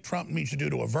you think Trump needs to do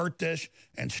to avert this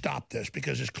and stop this?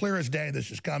 Because it's clear as day this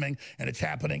is coming and it's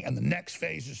happening, and the next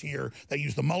phase is here. They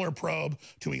use the Mueller probe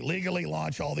to illegally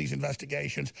launch all these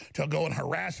investigations, to go and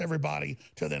harass everybody,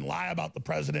 to then lie about the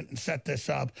president and set this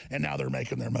up, and now they're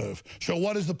making their move. So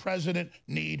what does the president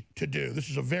need to do? This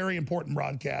is a very important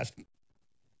broadcast,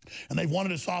 and they've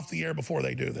wanted us off the air before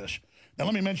they do this. Now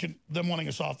let me mention them wanting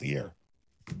us off the air.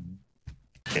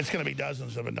 It's going to be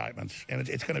dozens of indictments, and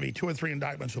it's going to be 2 or 3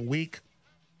 indictments a week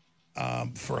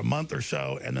for a month or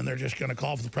so, and then they're just going to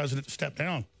call for the president to step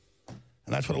down.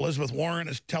 And that's what Elizabeth Warren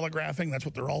is telegraphing. That's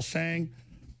what they're all saying.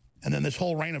 And then this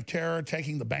whole reign of terror,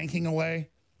 taking the banking away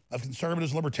of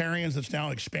conservatives, libertarians, that's now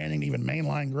expanding to even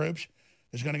mainline groups,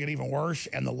 is going to get even worse.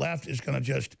 And the left is going to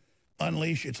just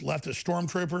unleash its leftist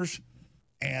stormtroopers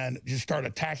and just start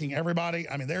attacking everybody.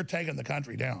 I mean, they're taking the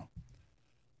country down.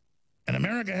 And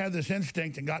America had this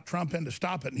instinct and got Trump in to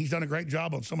stop it, and he's done a great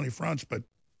job on so many fronts. But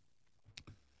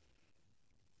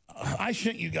I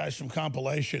sent you guys some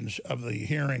compilations of the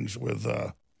hearings with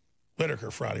Whitaker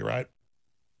Friday, right?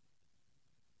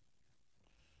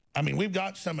 I mean, we've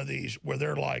got some of these where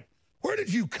they're like, where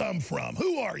did you come from?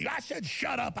 Who are you? I said,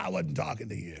 shut up. I wasn't talking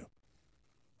to you.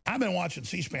 I've been watching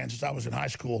C-SPAN since I was in high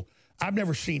school. I've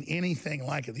never seen anything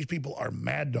like it. These people are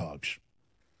mad dogs.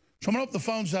 So I'm going to open the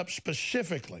phones up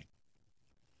specifically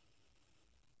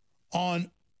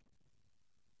on,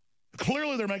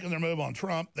 clearly they're making their move on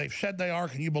Trump. They've said they are.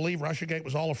 Can you believe Russiagate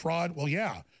was all a fraud? Well,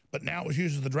 yeah, but now it was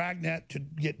used as the dragnet to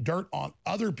get dirt on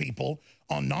other people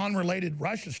on non-related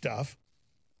Russia stuff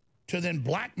to then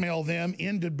blackmail them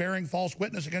into bearing false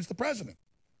witness against the president.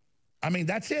 I mean,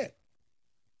 that's it.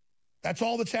 That's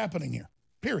all that's happening here,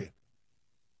 period.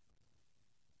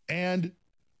 And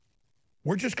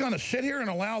we're just going to sit here and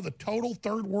allow the total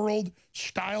third world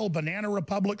style banana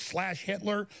republic /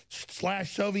 Hitler /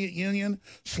 Soviet Union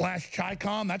 /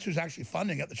 Chi-Com. That's who's actually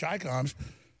funding it, the Chi-Coms.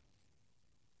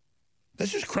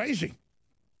 This is crazy.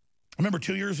 I remember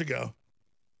 2 years ago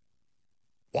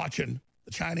watching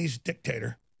the Chinese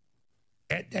dictator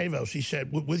at Davos. He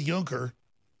said, with Juncker,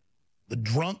 the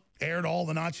drunk heired all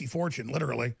the Nazi fortune,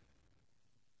 literally,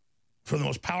 from the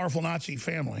most powerful Nazi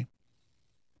family,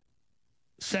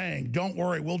 saying, don't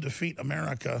worry, we'll defeat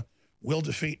America, we'll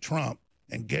defeat Trump,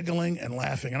 and giggling and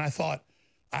laughing. And I thought,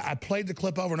 I played the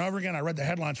clip over and over again. I read the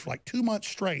headlines for like 2 months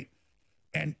straight,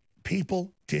 and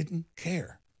people didn't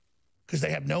care because they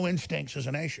have no instincts as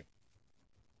a nation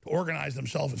to organize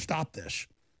themselves and stop this.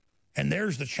 And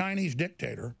there's the Chinese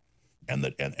dictator and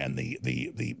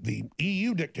the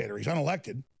EU dictator, he's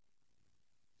unelected,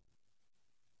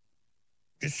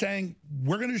 just saying,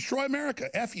 we're going to destroy America,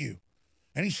 F you.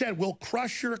 And he said, we'll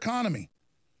crush your economy.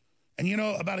 And, you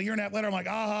know, about a year and a half later, I'm like,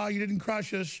 aha, you didn't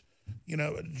crush us. You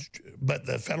know, but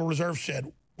the Federal Reserve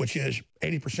said, which is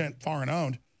 80% foreign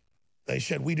owned, they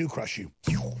said, we do crush you.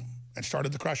 And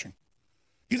started the crushing.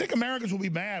 You think Americans will be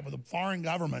mad with the foreign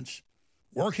governments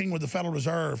working with the Federal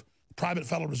Reserve, private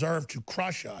Federal Reserve, to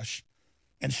crush us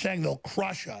and saying they'll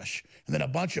crush us, and then a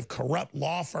bunch of corrupt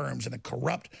law firms and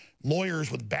corrupt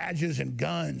lawyers with badges and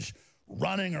guns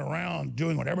running around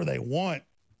doing whatever they want,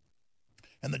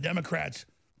 and the Democrats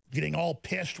getting all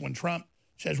pissed when Trump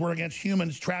says we're against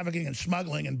humans trafficking and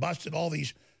smuggling and busted all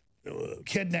these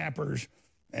kidnappers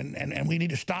and we need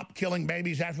to stop killing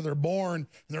babies after they're born. And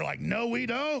they're like, no, we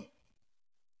don't.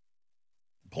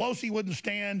 Pelosi wouldn't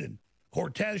stand, and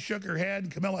Cortez shook her head,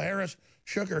 and Kamala Harris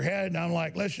shook her head, and I'm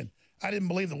like, listen, I didn't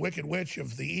believe the Wicked Witch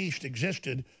of the East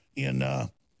existed in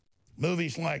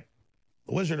movies like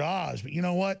The Wizard of Oz, but you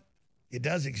know what? It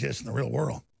does exist in the real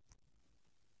world.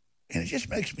 And it just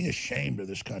makes me ashamed of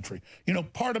this country. You know,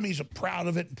 part of me is proud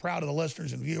of it and proud of the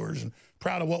listeners and viewers and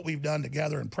proud of what we've done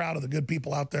together and proud of the good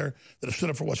people out there that have stood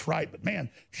up for what's right. But, man,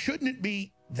 shouldn't it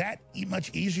be that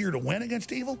much easier to win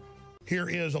against evil? Here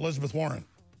is Elizabeth Warren.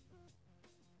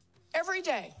 Every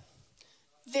day,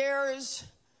 there's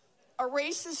a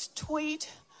racist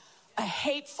tweet, a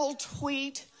hateful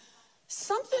tweet,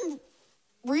 something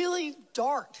really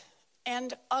dark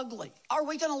and ugly. Are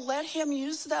we going to let him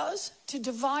use those to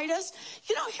divide us?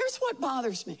 You know, here's what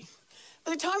bothers me.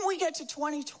 By the time we get to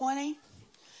 2020,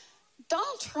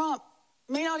 Donald Trump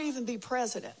may not even be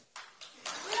president.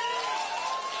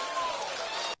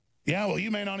 Yeah, well, you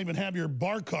may not even have your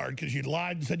bar card because you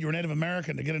lied and said you were Native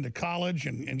American to get into college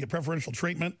and get preferential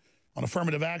treatment on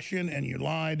affirmative action, and you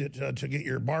lied to get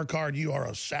your bar card. You are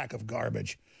a sack of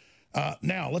garbage.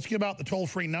 Now, let's give out the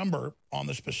toll-free number on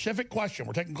the specific question.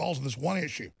 We're taking calls on this one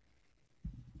issue.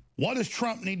 What does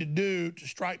Trump need to do to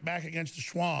strike back against the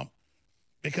swamp?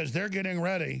 Because they're getting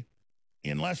ready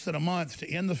in less than a month to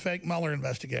end the fake Mueller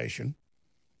investigation,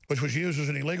 which was used as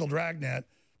an illegal dragnet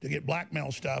to get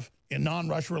blackmail stuff in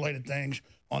non-Russia related things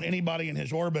on anybody in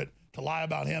his orbit to lie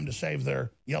about him to save their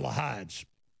yellow hides.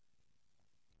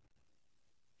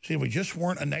 See, if we just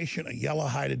weren't a nation of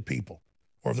yellow-hided people,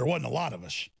 or if there wasn't a lot of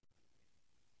us,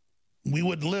 we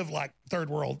wouldn't live like third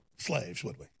world slaves,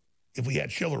 would we? If we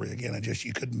had chivalry again and just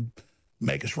you couldn't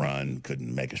make us run,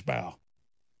 couldn't make us bow.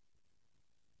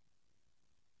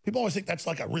 People always think that's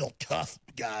like a real tough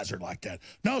guys are like that.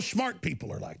 No, smart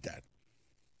people are like that.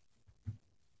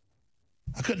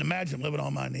 I couldn't imagine living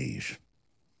on my knees.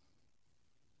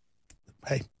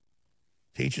 Hey,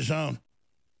 to each his own.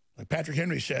 Like Patrick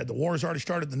Henry said, the war has already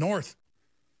started in the North.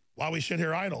 While we sit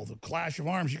here idle, the clash of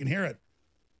arms, you can hear it.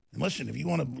 And listen, if you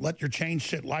want to let your chains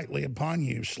sit lightly upon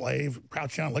you, slave,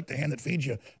 crouch down, lick the hand that feeds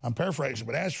you, I'm paraphrasing,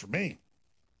 but as for me,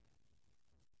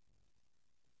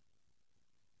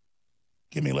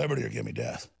 give me liberty or give me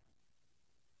death.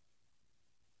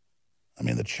 I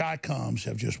mean, the Chi-Coms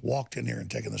have just walked in here and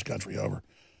taken this country over.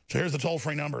 So here's the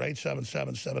toll-free number,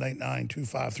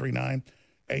 877-789-2539,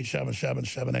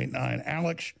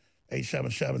 877-789-ALEX,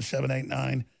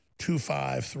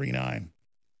 877-789-2539.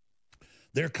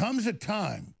 There comes a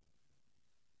time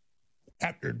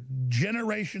after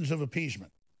generations of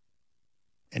appeasement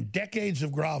and decades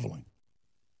of groveling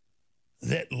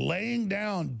that laying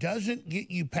down doesn't get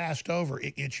you passed over,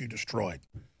 it gets you destroyed.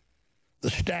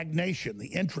 The stagnation,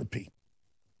 the entropy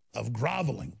of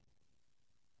groveling.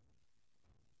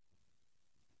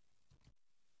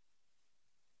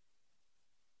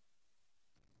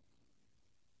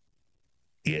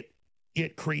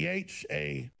 It creates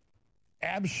a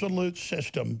absolute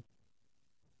system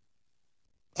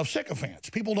of sycophants.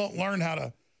 People don't learn how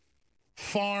to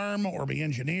farm or be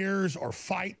engineers or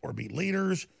fight or be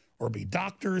leaders or be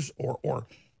doctors or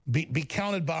be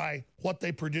counted by what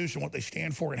they produce and what they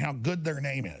stand for and how good their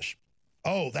name is.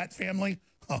 Oh, that family,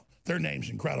 their name's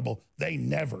incredible. They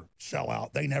never sell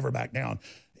out. They never back down.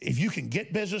 If you can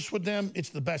get business with them, it's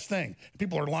the best thing.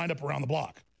 People are lined up around the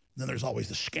block. Then there's always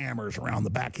the scammers around the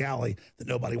back alley that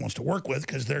nobody wants to work with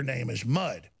because their name is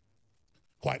mud,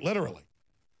 quite literally.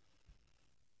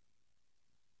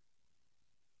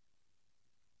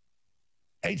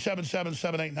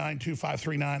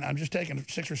 (877-789-2539). I'm just taking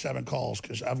 6 or 7 calls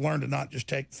because I've learned to not just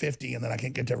take 50 and then I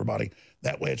can't get to everybody.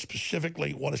 That way it's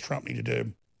specifically what does Trump need to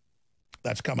do?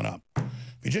 That's coming up.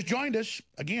 If you just joined us,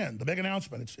 again, the big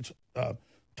announcement. It's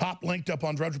top linked up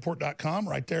on DrudgeReport.com,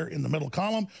 right there in the middle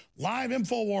column. Live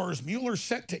InfoWars, Mueller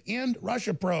set to end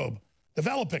Russia probe,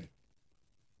 developing.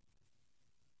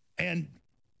 And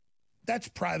that's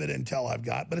private intel I've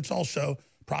got, but it's also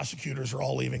prosecutors are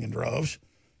all leaving in droves.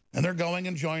 And they're going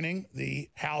and joining the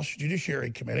House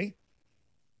Judiciary Committee.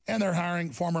 And they're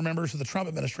hiring former members of the Trump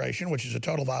administration, which is a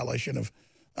total violation of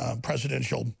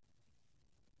presidential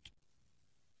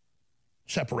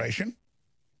separation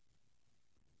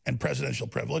and presidential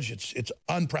privilege. It's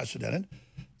unprecedented.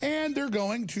 And they're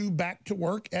going back to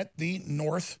work at the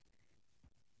North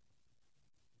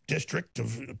District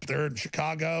of, they're in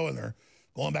Chicago, and they're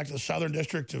going back to the Southern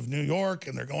District of New York,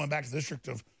 and they're going back to the District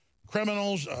of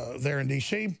Criminals there in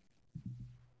D.C.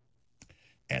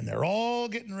 And they're all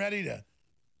getting ready to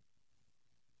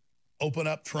open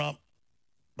up Trump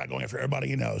by going after everybody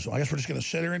he knows. So I guess we're just going to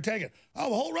sit here and take it. Oh,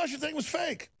 the whole Russia thing was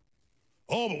fake.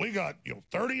 Oh, but we got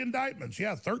 30 indictments.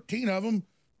 Yeah, 13 of them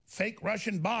fake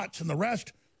Russian bots, and the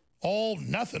rest all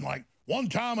nothing. Like one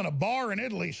time in a bar in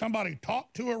Italy, somebody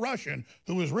talked to a Russian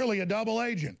who was really a double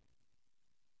agent.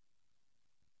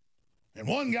 And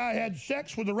one guy had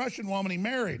sex with a Russian woman he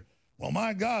married. Well,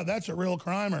 my God, that's a real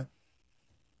crimer.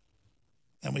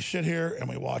 And we sit here and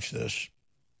we watch this.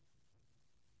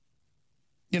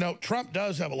 You know, Trump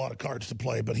does have a lot of cards to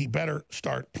play, but he better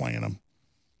start playing them.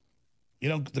 You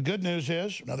know, the good news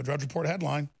is, another Drudge Report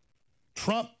headline,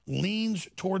 Trump leans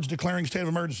towards declaring state of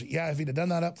emergency. Yeah, if he'd have done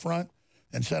that up front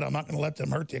and said, I'm not going to let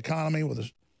them hurt the economy with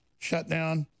a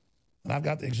shutdown, and I've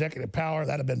got the executive power,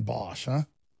 that'd have been boss, huh?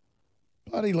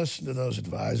 But he listened to those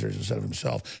advisors instead of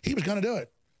himself. He was going to do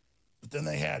it. But then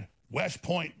they had West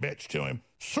Point bitch to him.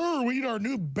 Sir, we need our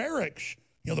new barracks.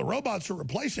 You know, the robots are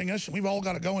replacing us, and we've all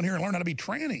got to go in here and learn how to be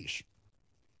trannies.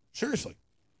 Seriously.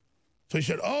 So he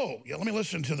said, oh, yeah, let me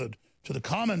listen to the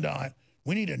commandant.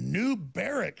 We need a new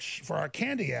barracks for our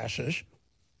candy asses.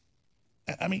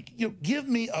 I mean, give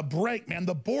me a break, man.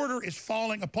 The border is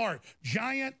falling apart.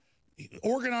 Giant,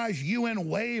 organized UN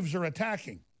waves are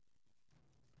attacking.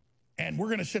 And we're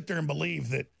going to sit there and believe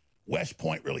that West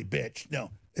Point really bitched. No,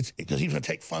 it's because he's going to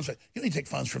take funds. You don't need to take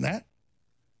funds from that.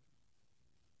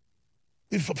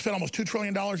 We've spent almost $2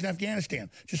 trillion in Afghanistan.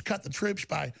 Just cut the troops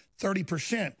by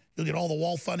 30%. You'll get all the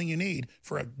wall funding you need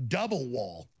for a double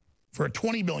wall, for a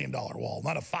 $20 billion wall,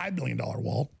 not a $5 billion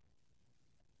wall.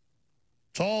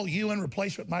 It's all UN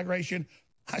replacement migration.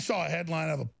 I saw a headline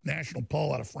of a national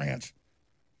poll out of France,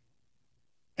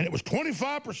 and it was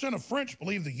 25% of French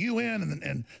believe the UN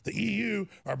and the EU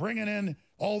are bringing in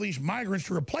all these migrants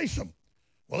to replace them.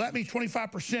 Well, that means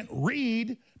 25%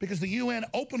 read, because the UN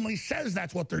openly says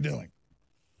that's what they're doing.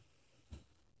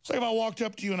 Say if I walked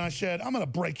up to you and I said, I'm going to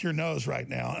break your nose right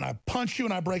now, and I punch you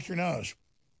and I break your nose.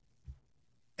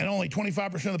 And only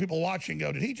 25% of the people watching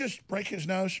go, did he just break his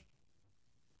nose?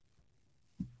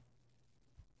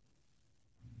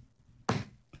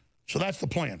 So that's the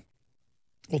plan.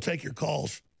 We'll take your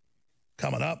calls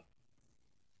coming up.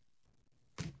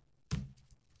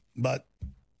 But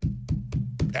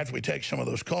after we take some of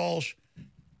those calls,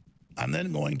 I'm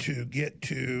then going to get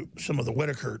to some of the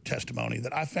Whitaker testimony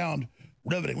that I found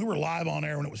riveting. We were live on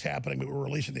air when it was happening. We were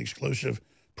releasing the exclusive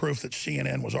proof that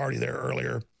CNN was already there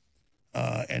earlier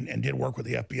and did work with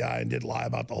the FBI and did lie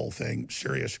about the whole thing,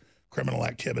 serious criminal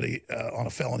activity on a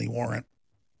felony warrant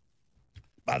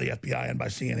by the FBI and by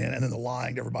CNN, and then the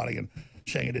lying to everybody and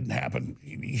saying it didn't happen.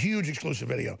 Huge exclusive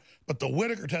video. But the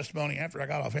Whitaker testimony, after I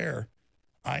got off air,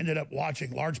 I ended up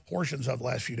watching large portions of the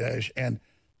last few days, and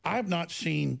I have not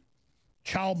seen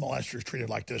child molesters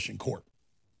treated like this in court.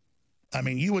 I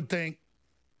mean, you would think,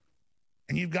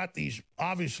 and you've got these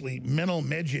obviously mental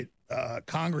midget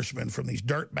congressmen from these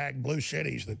dirtbag blue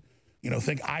cities that, you know,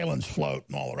 think islands float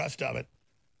and all the rest of it,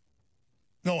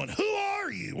 going, who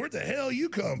are you? Where the hell you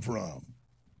come from?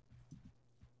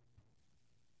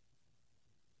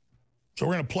 So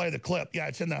we're going to play the clip. Yeah,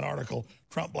 it's in that article.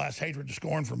 Trump blasts hatred to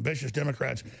scorn from vicious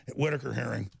Democrats at Whitaker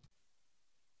hearing.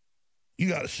 You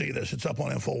got to see this. It's up on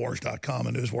Infowars.com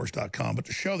and Newswars.com. But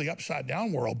to show the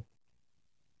upside-down world,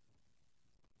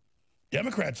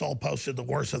 Democrats all posted the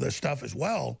worst of this stuff as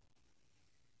well.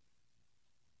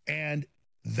 And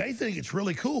they think it's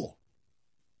really cool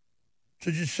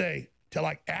to just say, to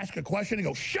like ask a question and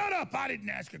go, shut up, I didn't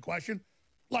ask a question.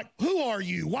 Like, who are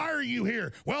you? Why are you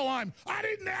here? Well, I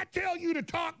didn't tell you to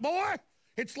talk, boy.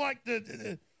 It's like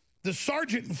the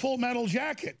sergeant in Full Metal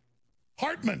Jacket,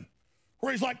 Hartman,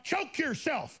 where he's like, choke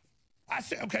yourself. I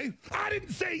said, okay, I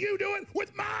didn't say you do it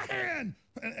with my hand.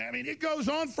 I mean, it goes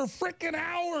on for frickin'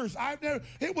 hours.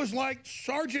 It was like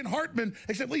Sergeant Hartman,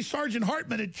 except at least Sergeant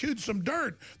Hartman had chewed some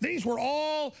dirt. These were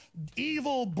all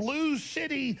evil blue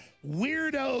city,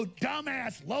 weirdo,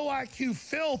 dumbass, low IQ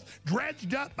filth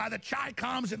dredged up by the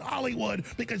Chi-Coms in Hollywood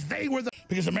because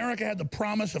because America had the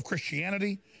promise of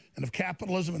Christianity and of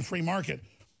capitalism and free market.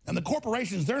 And the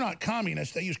corporations, they're not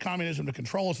communists. They use communism to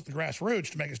control us at the grassroots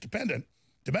to make us dependent,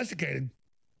 domesticated.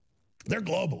 They're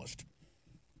globalist.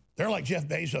 They're like Jeff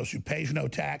Bezos, who pays no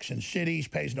tax in cities,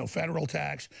 pays no federal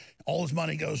tax. All his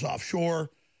money goes offshore.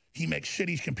 He makes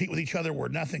cities compete with each other where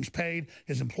nothing's paid.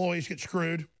 His employees get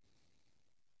screwed.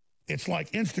 It's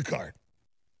like Instacart.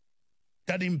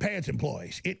 Doesn't even pay its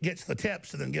employees. It gets the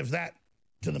tips and then gives that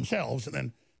to themselves and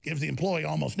then gives the employee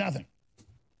almost nothing.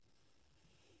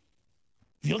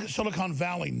 If you look at Silicon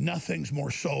Valley, nothing's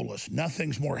more soulless,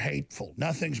 nothing's more hateful,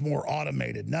 nothing's more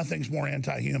automated, nothing's more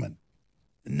anti-human.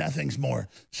 Nothing's more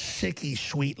sicky,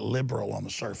 sweet liberal on the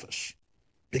surface,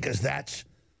 because that's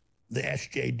the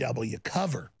SJW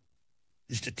cover,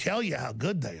 is to tell you how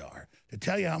good they are, to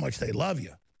tell you how much they love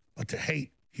you, but to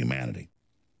hate humanity.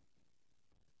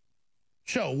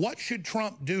 So what should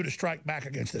Trump do to strike back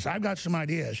against this? I've got some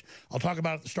ideas. I'll talk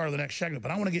about it at the start of the next segment,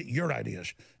 but I want to get your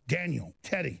ideas. Daniel,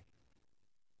 Teddy,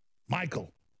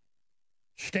 Michael,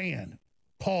 Stan,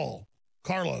 Paul,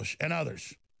 Carlos, and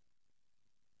others.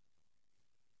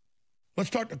 Let's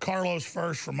talk to Carlos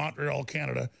first from Montreal,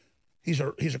 Canada. He's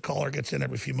a caller, gets in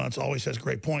every few months, always has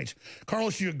great points.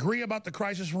 Carlos, you agree about the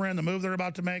crisis we're in, the move they're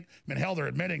about to make? I mean, hell, they're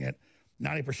admitting it,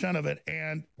 90% of it.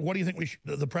 And what do you think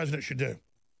the president should do?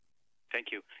 Thank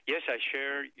you. Yes, I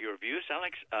share your views,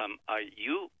 Alex.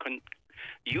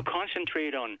 You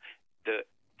concentrate on the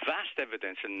vast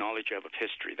evidence and knowledge you have of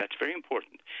history. That's very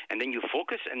important. And then you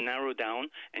focus and narrow down,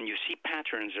 and you see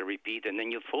patterns that repeat, and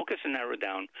then you focus and narrow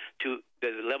down to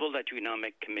the level that you now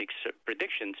can make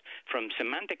predictions from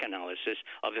semantic analysis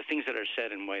of the things that are said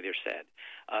and why they're said.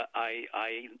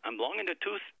 I'm long in the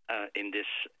tooth in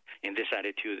this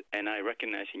attitude, and I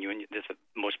recognize in you, and the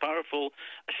most powerful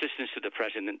assistance to the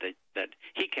president that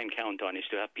he can count on is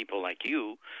to have people like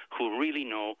you who really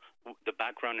know the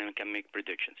background and can make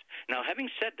predictions. Now, having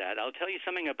said that, I'll tell you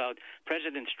something about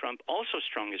President Trump also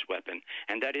strongest weapon,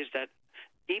 and that is that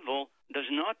evil does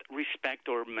not respect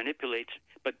or manipulate,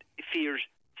 but fears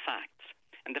facts.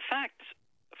 And the facts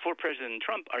for President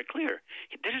Trump are clear.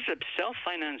 This is a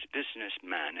self-financed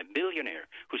businessman, a billionaire,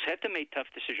 who's had to make tough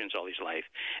decisions all his life,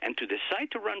 and to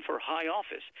decide to run for high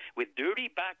office with dirty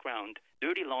background,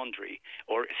 dirty laundry,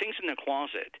 or things in the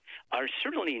closet are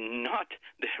certainly not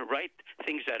the right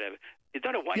things that have. It's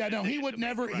not a wise no, he would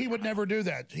never do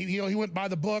that. He went by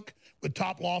the book with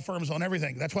top law firms on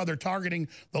everything. That's why they're targeting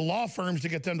the law firms to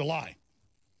get them to lie.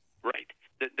 Right.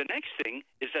 The next thing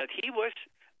is that he was,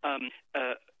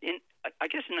 I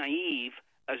guess, naive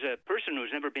as a person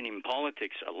who's never been in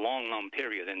politics a long, long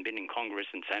period and been in Congress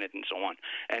and Senate and so on,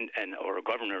 or a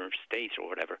governor of states or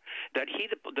whatever, that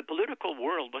the political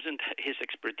world wasn't his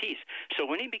expertise. So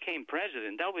when he became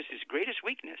president, that was his greatest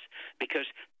weakness, because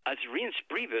as Reince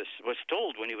Priebus was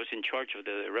told when he was in charge of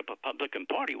the Republican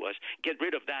Party was, get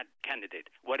rid of that candidate.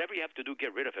 Whatever you have to do,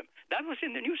 get rid of him. That was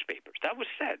in the newspapers. That was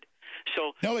said.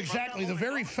 So no, exactly. The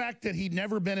very fact that he'd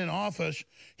never been in office,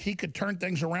 he could turn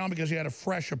things around because he had a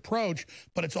fresh approach,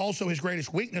 but it's also his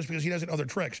greatest weakness because he doesn't know other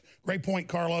tricks. Great point,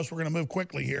 Carlos. We're going to move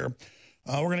quickly here.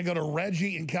 We're going to go to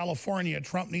Reggie in California.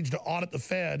 Trump needs to audit the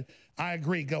Fed. I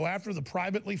agree. Go after the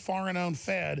privately foreign-owned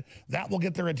Fed. That will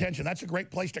get their attention. That's a great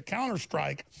place to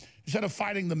counterstrike. Instead of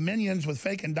fighting the minions with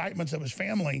fake indictments of his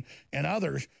family and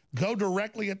others, go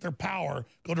directly at their power.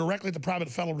 Go directly at the private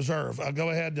Federal Reserve. Go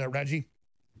ahead, Reggie.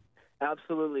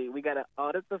 Absolutely. We got to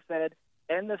audit the Fed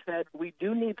and the Fed. We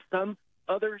do need some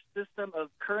other system of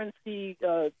currency,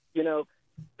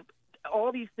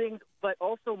 all these things. But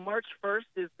also March 1st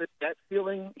is the debt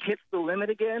ceiling hits the limit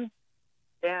again.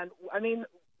 And, I mean,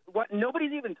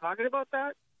 nobody's even talking about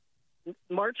that.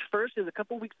 March 1st is a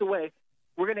couple weeks away.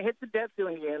 We're going to hit the debt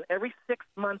ceiling again. Every 6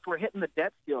 months we're hitting the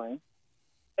debt ceiling.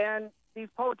 And these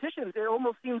politicians, it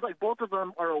almost seems like both of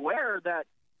them are aware that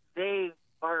they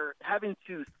are having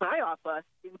to psyop us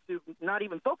into not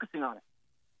even focusing on it.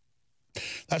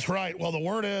 That's right. Well, the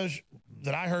word is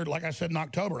that I heard, like I said in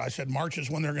October, I said March is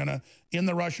when they're going to end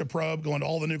the Russia probe, go into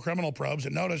all the new criminal probes.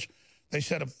 And notice they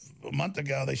said a month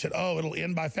ago, they said, oh, it'll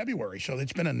end by February. So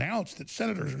it's been announced that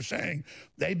senators are saying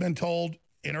they've been told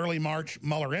in early March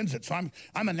Mueller ends it. So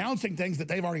I'm announcing things that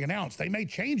they've already announced. They may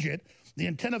change it. The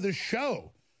intent of this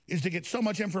show is to get so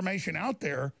much information out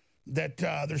there that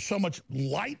there's so much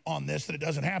light on this that it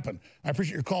doesn't happen. I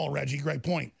appreciate your call, Reggie. Great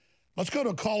point. Let's go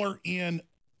to a caller in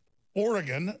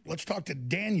Oregon. Let's talk to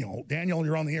Daniel. Daniel,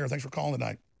 you're on the air. Thanks for calling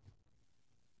tonight.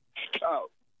 Oh,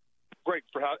 great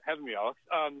for having me, Alex.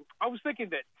 I was thinking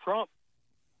that Trump,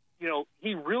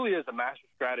 he really is a master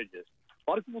strategist.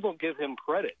 A lot of people don't give him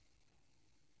credit.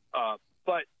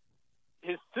 But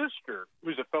his sister,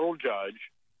 who's a federal judge,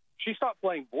 she stopped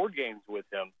playing board games with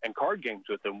him and card games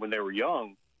with him when they were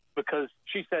young because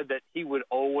she said that he would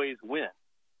always win.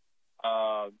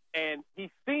 And he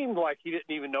seemed like he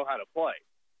didn't even know how to play.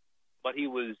 But he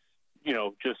was,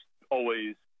 just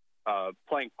always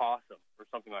playing possum or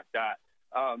something like that.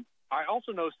 I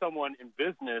also know someone in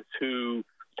business who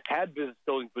had business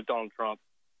dealings with Donald Trump,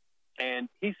 and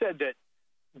he said that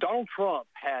Donald Trump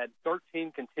had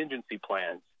 13 contingency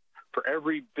plans for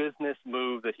every business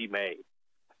move that he made.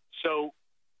 So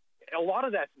a lot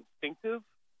of that's instinctive.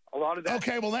 A lot of that.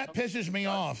 Okay, well, that pisses me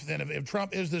off. Then if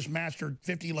Trump is this master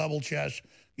 50-level chess,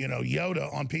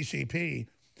 Yoda on PCP,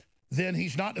 then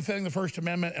he's not defending the First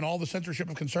Amendment and all the censorship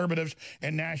of conservatives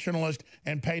and nationalists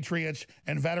and patriots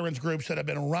and veterans groups that have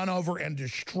been run over and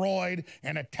destroyed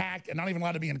and attacked and not even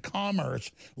allowed to be in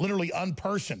commerce, literally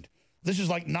unpersoned. This is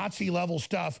like Nazi-level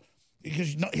stuff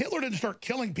because Hitler didn't start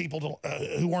killing people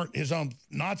who weren't his own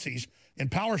Nazis in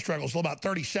power struggles until about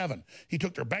 37. He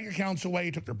took their bank accounts away.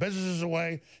 He took their businesses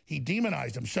away. He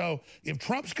demonized them. So if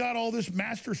Trump's got all this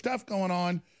master stuff going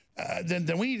on,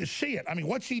 then we need to see it. I mean,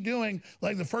 what's he doing,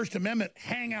 like the First Amendment,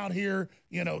 hang out here,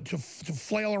 to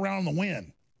flail around in the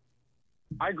wind?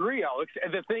 I agree, Alex.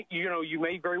 And the thing, you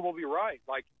may very well be right.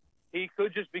 Like, he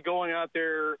could just be going out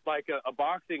there like a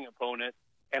boxing opponent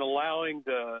and allowing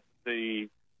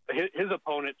his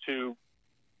opponent to,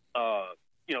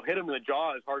 hit him in the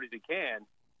jaw as hard as he can.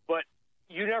 But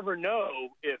you never know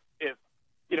if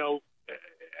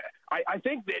I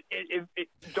think that if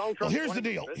Donald Trump... Well, here's the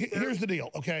deal. Here's the deal,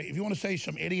 okay? If you want to say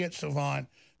some idiot, savant,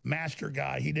 master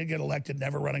guy, he did get elected,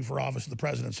 never running for office of the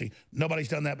presidency. Nobody's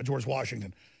done that but George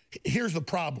Washington. Here's the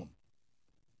problem.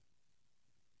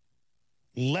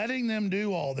 Letting them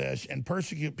do all this and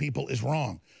persecute people is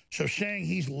wrong. So saying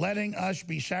he's letting us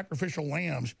be sacrificial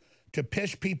lambs to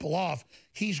piss people off,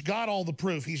 he's got all the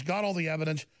proof. He's got all the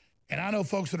evidence. And I know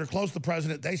folks that are close to the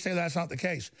president, they say that's not the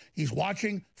case. He's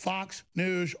watching Fox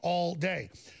News all day.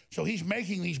 So he's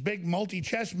making these big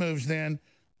multi-chess moves then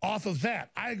off of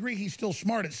that. I agree he's still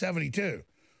smart at 72,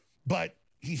 but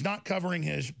he's not covering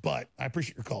his butt. I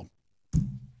appreciate your call.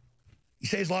 He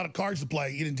says a lot of cards to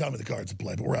play. You didn't tell me the cards to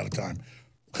play, but we're out of time.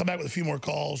 We'll come back with a few more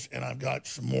calls, and I've got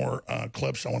some more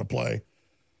clips I want to play.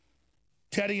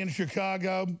 Teddy in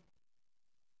Chicago.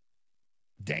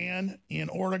 Dan in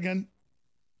Oregon.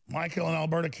 Michael in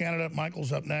Alberta, Canada.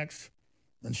 Michael's up next.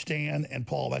 Then Stan and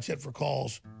Paul. That's it for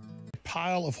calls. A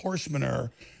pile of horse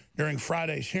manure during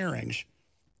Friday's hearings,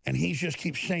 and he just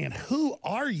keeps saying, who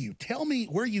are you? Tell me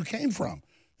where you came from.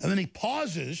 And then he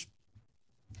pauses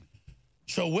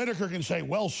so Whitaker can say,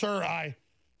 well, sir,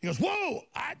 he goes, whoa,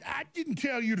 I didn't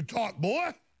tell you to talk,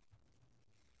 boy.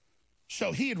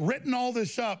 So he had written all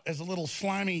this up as a little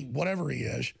slimy, whatever he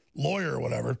is, lawyer or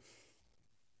whatever,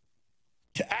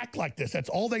 to act like this. That's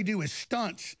all they do is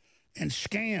stunts and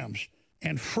scams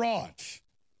and frauds.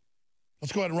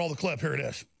 Let's go ahead and roll the clip. Here it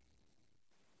is.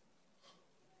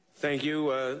 Thank you,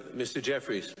 Mr.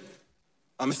 Jeffries.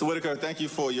 Mr. Whitaker, thank you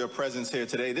for your presence here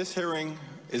today. This hearing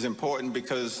is important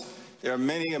because there are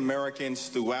many Americans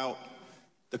throughout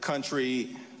the country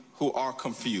who are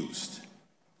confused.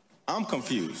 I'm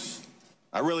confused.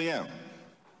 I really am.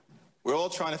 We're all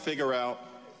trying to figure out,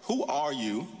 who are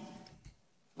you,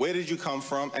 where did you come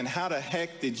from, and how the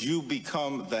heck did you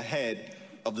become the head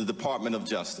of the Department of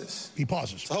Justice? He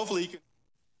pauses. So hopefully you can...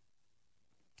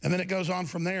 And then it goes on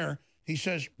from there. He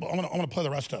says, well, I'm gonna play the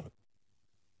rest of it.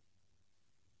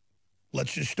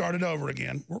 Let's just start it over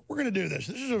again. We're going to do this.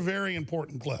 This is a very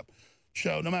important clip.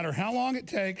 So no matter how long it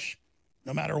takes,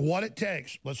 no matter what it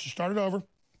takes, let's just start it over.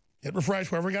 Hit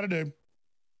refresh, whatever we got to do.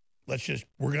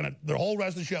 The whole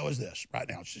rest of the show is this right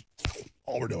now. It's just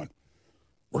all we're doing.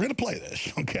 We're going to play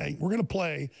this, okay? We're going to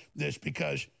play this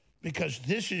because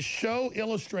this is so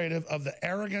illustrative of the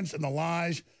arrogance and the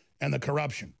lies and the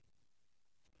corruption.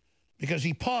 Because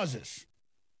he pauses.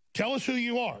 Tell us who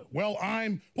you are. Well,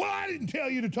 I didn't tell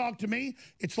you to talk to me.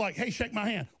 It's like, hey, shake my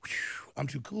hand. I'm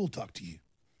too cool to talk to you.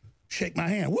 Shake my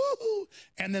hand. Woo-hoo.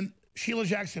 And then Sheila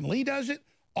Jackson Lee does it.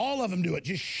 All of them do it,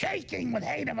 just shaking with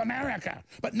hate of America.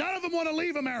 But none of them want to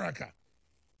leave America.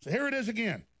 So here it is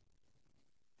again.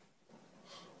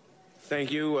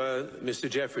 Thank you, Mr.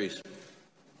 Jeffries.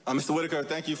 Mr. Whitaker,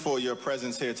 thank you for your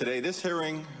presence here today. This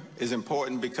hearing is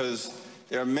important because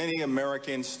there are many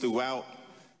Americans throughout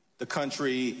the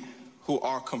country who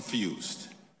are confused.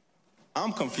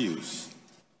 I'm confused.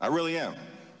 I really am.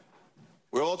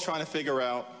 We're all trying to figure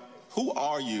out, who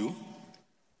are you,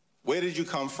 where did you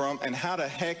come from, and how the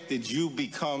heck did you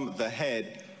become the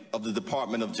head of the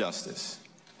Department of Justice?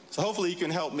 So hopefully you can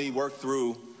help me work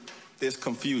through this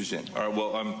confusion. All right,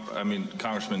 well,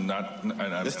 Congressman,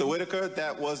 Mr. Whitaker,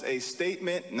 that was a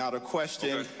statement, not a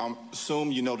question. Okay. I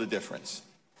assume you know the difference.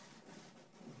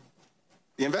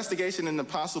 The investigation into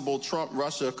possible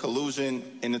Trump-Russia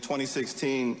collusion in the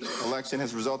 2016 election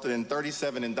has resulted in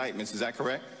 37 indictments. Is that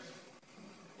correct?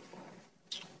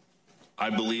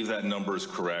 I believe that number is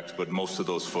correct, but most of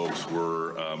those folks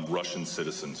were Russian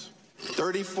citizens.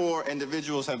 34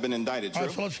 individuals have been indicted. True? All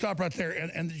right, so let's stop right there.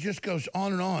 And it just goes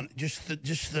on and on. Just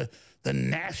the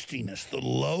nastiness, the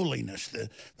lowliness, the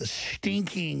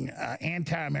stinking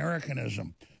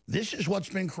anti-Americanism. This is what's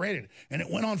been created. And it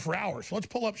went on for hours. So let's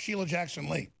pull up Sheila Jackson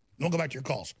Lee. We'll go back to your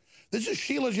calls. This is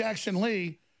Sheila Jackson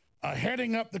Lee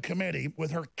heading up the committee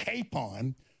with her cape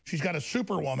on. She's got a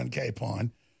Superwoman cape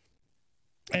on.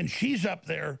 And she's up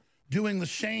there doing the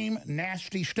same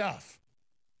nasty stuff.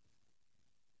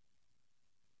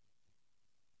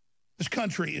 This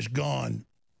country is gone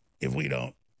if we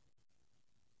don't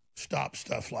stop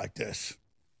stuff like this.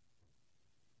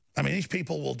 I mean, these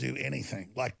people will do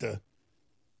anything, like the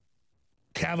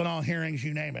Kavanaugh hearings,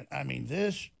 you name it. I mean,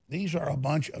 these are a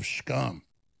bunch of scum,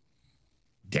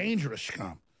 dangerous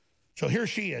scum. So here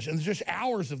she is, and there's just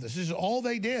hours of this. This is all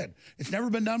they did. It's never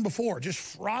been done before. Just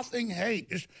frothing hate,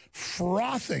 just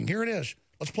frothing. Here it is.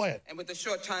 Let's play it. And with the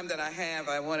short time that I have,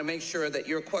 I want to make sure that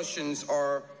your questions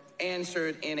are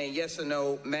answered in a yes or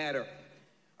no matter.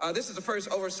 This is the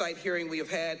first oversight hearing we have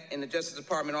had in the Justice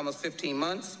Department in almost 15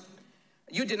 months.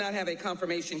 You did not have a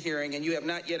confirmation hearing, and you have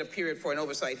not yet appeared for an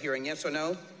oversight hearing. Yes or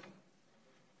no?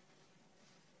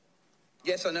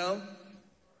 Yes or no?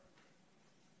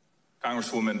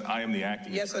 Congresswoman, I am the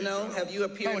acting. Yes or no? Have you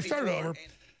appeared? Oh, it started over.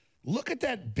 Look at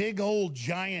that big old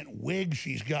giant wig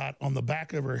she's got on the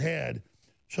back of her head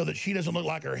so that she doesn't look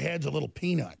like her head's a little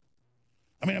peanut.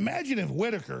 I mean, imagine if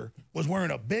Whitaker was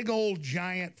wearing a big old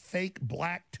giant fake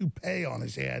black toupee on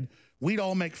his head. We'd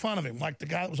all make fun of him, like the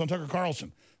guy that was on Tucker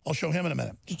Carlson. I'll show him in a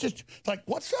minute. Just like,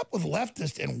 what's up with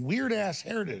leftists and weird-ass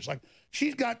hairdos? Like,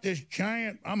 she's got this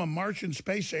giant, I'm a Martian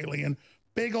space alien,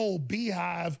 big old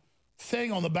beehive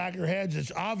thing on the back of her head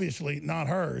that's obviously not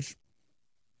hers.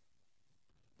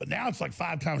 But now it's like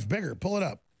 5 times bigger. Pull it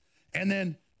up. And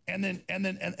then And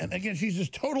again, she's this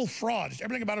total fraud. Just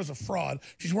everything about her is a fraud.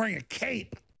 She's wearing a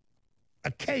cape.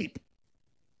 A cape.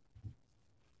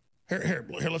 Here,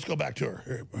 let's go back to her.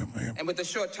 Here. And with the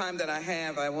short time that I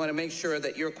have, I want to make sure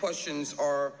that your questions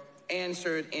are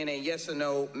answered in a yes or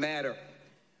no matter.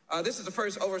 This is the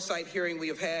first oversight hearing we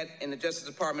have had in the Justice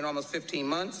Department in almost 15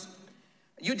 months.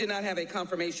 You did not have a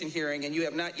confirmation hearing, and you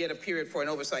have not yet appeared for an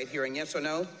oversight hearing. Yes or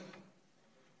no?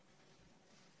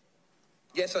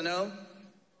 Yes or no?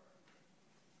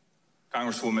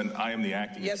 Congresswoman, I am the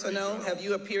acting. Yes or no? Have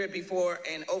you appeared before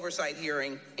an oversight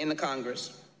hearing in the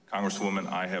Congress? Congresswoman,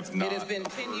 I have not. It has been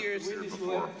 10 years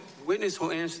before. Witness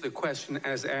will answer the question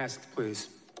as asked, please.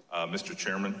 Mr.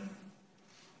 Chairman.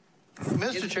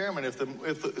 Mr. Chairman, if the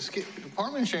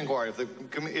parliamentary inquiry,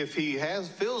 if he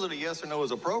feels that a yes or no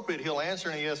is appropriate, he'll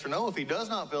answer in a yes or no. If he does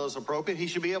not feel it's appropriate, he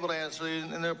should be able to answer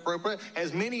in an appropriate,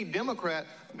 as many Democrat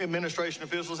administration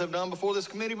officials have done before this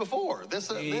committee before.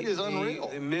 That is unreal.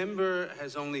 The member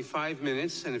has only 5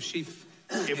 minutes, and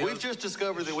if we've just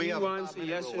discovered that we have wants a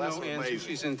yes or no answer,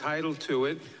 she's entitled to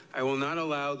it. I will not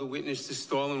allow the witness to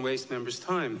stall and waste members'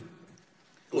 time.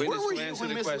 Where were you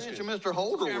when Ms. Lynch and Mr.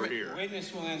 Holder were here?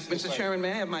 Witness will answer the Mr. question. Chairman,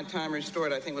 may I have my time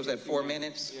restored? I think it was at 4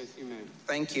 minutes. Yes, you may.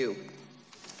 Thank you.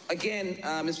 Again,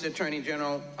 Mr. Attorney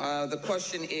General, the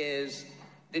question is,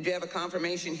 did you have a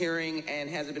confirmation hearing, and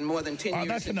has it been more than 10 years?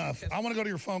 That's enough. I want to go to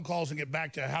your phone calls and get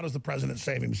back to how does the president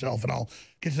save himself, and I'll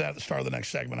get to that at the start of the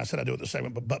next segment. I said I'd do it this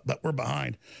segment, but we're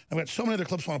behind. I've got so many other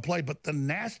clips I want to play, but the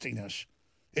nastiness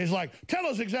is like, tell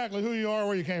us exactly who you are,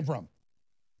 where you came from.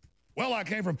 Well, I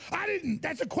came from, I didn't.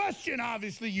 That's a question,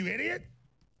 obviously, you idiot.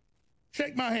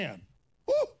 Shake my hand.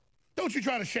 Woo! Don't you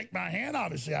try to shake my hand.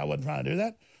 Obviously, I wasn't trying to do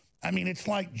that. I mean, it's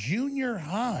like junior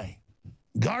high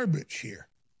garbage here.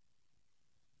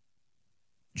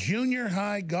 Junior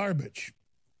high garbage.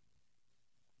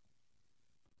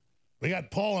 We got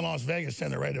Paul in Las Vegas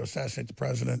saying they're ready to assassinate the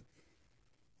president.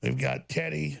 We've got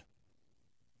Teddy.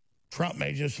 Trump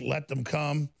may just let them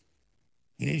come.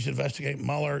 He needs to investigate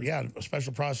Mueller. Yeah, a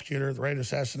special prosecutor, they're ready to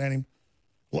assassinate him.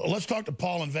 Let's talk to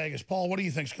Paul in Vegas. Paul, what do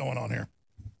you think's going on here?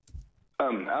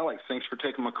 Alex, thanks for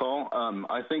taking my call.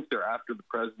 I think they're after the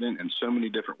president in so many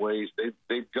different ways.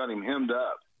 They've got him hemmed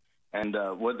up. And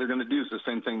what they're going to do is the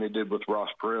same thing they did with Ross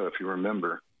Perot, if you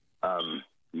remember.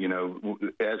 You know,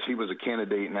 as he was a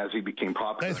candidate and as he became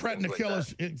popular. They threatened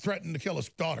to kill his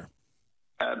daughter.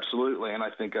 Absolutely, and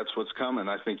I think that's what's coming.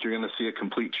 I think you're going to see a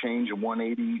complete change, a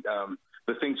 180.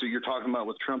 The things that you're talking about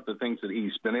with Trump, the things that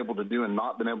he's been able to do and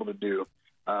not been able to do,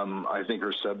 I think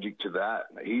are subject to that.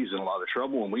 He's in a lot of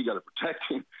trouble, and we got to protect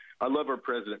him. I love our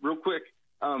president. Real quick,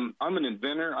 I'm an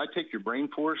inventor. I take your brain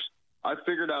force. I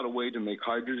figured out a way to make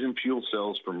hydrogen fuel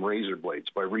cells from razor blades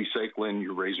by recycling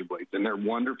your razor blades, and they're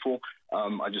wonderful.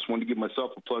 I just wanted to give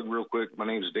myself a plug real quick. My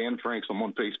name is Dan Franks. I'm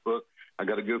on Facebook. I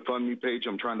got a GoFundMe page.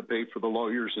 I'm trying to pay for the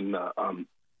lawyers and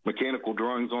mechanical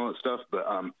drawings on that stuff, but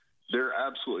they're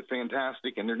absolutely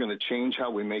fantastic, and they're going to change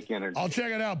how we make energy. I'll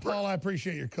check it out, Paul. I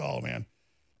appreciate your call, man.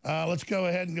 Let's go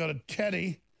ahead and go to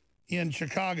Teddy in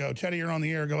Chicago. Teddy, you're on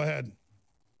the air. Go ahead.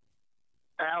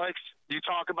 Alex, you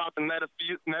talk about the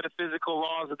metaphysical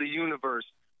laws of the universe.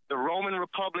 The Roman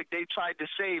Republic they tried to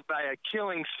save by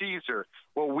killing Caesar.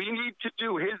 What we need to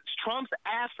do, Trump's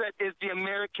asset is the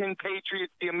American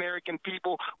patriots, the American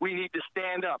people. We need to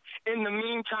stand up. In the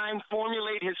meantime,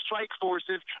 formulate his strike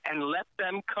forces and let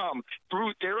them come.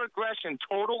 Through their aggression,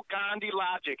 total Gandhi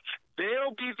logic,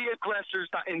 they'll be the aggressors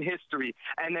in history,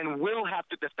 and then we'll have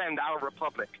to defend our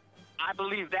republic. I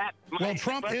believe that. Well,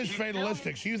 Trump is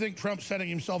fatalistic. So you think Trump's setting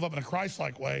himself up in a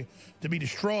Christ-like way to be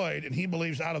destroyed, and he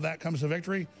believes out of that comes a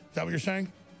victory? Is that what you're saying?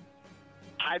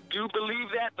 I do believe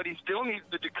that, but he still needs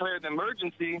to declare the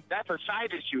emergency. That's a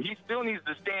side issue. He still needs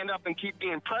to stand up and keep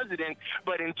being president.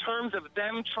 But in terms of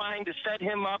them trying to set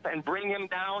him up and bring him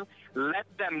down, let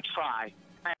them try.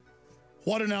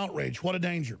 What an outrage. What a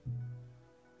danger.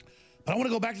 But I want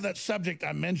to go back to that subject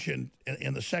I mentioned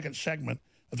in the second segment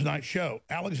of tonight's show,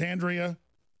 Alexandria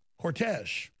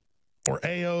Cortez, or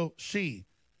AOC,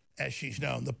 as she's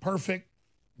known, the perfect,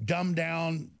 dumbed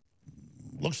down,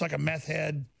 looks like a meth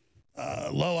head,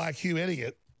 low IQ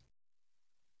idiot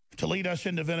to lead us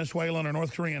into Venezuelan or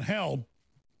North Korean hell.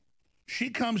 She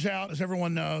comes out, as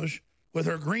everyone knows, with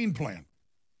her green plan.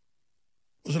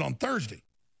 Was it on Thursday?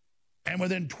 And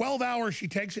within 12 hours, she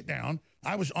takes it down.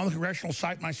 I was on the congressional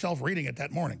site myself reading it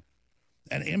that morning.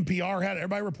 And NPR had it.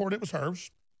 Everybody reported it was hers.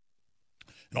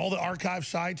 And all the archive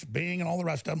sites, Bing and all the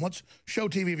rest of them. Let's show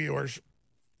TV viewers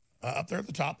up there at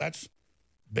the top. That's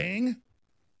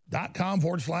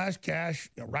Bing.com/cash,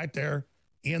 right there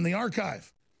in the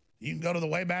archive. You can go to the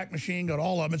Wayback Machine, go to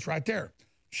all of them. It's right there.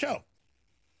 So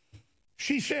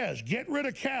She says, get rid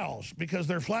of cows because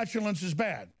their flatulence is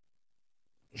bad.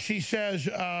 She says,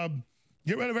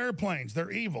 get rid of airplanes.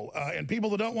 They're evil. And people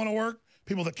that don't want to work,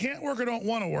 people that can't work or don't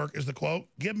want to work, is the quote,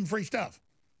 give them free stuff.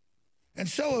 And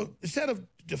so instead of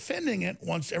defending it,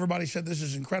 once everybody said this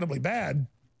is incredibly bad,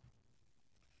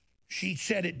 she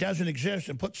said it doesn't exist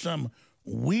and put some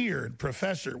weird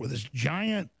professor with this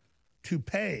giant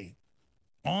toupee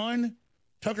on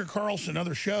Tucker Carlson and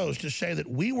other shows to say that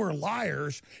we were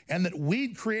liars and that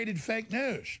we'd created fake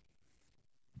news.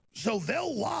 So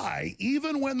they'll lie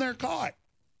even when they're caught.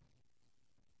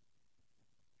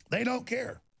 They don't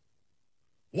care.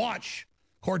 Watch.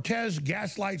 Cortez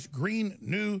gaslights Green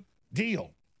New Deal.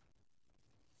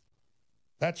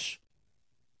 That's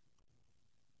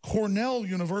Cornell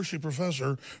University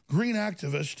professor, Green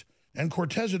activist, and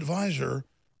Cortez advisor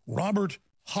Robert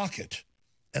Hockett.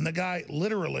 And the guy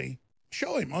literally,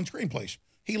 show him on screen, please.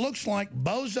 He looks like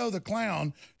Bozo the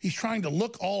Clown. He's trying to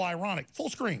look all ironic. Full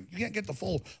screen. You can't get the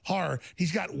full horror.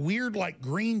 He's got weird, like,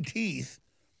 green teeth.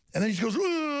 And then he just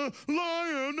goes,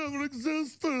 liar never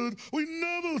existed. We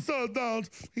never said that.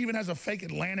 He even has a fake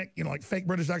Atlantic, you know, like fake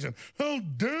British accent. How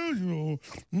dare you?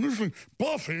 Listen,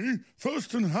 Buffy,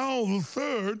 first and Hal the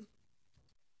third.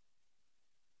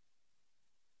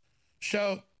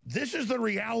 So this is the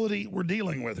reality we're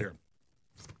dealing with here.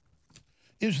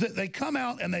 Is that they come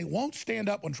out and they won't stand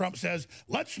up when Trump says,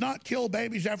 let's not kill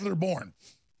babies after they're born.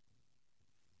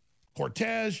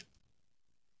 Cortez,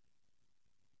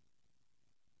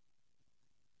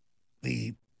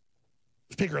 the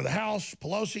Speaker of the House,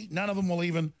 Pelosi, none of them will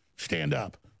even stand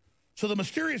up. So the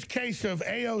mysterious case of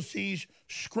AOC's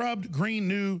scrubbed Green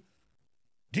New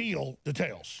Deal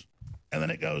details. And then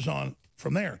it goes on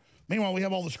from there. Meanwhile, we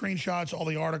have all the screenshots, all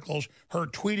the articles, her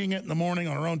tweeting it in the morning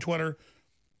on her own Twitter.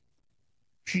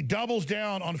 She doubles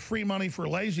down on free money for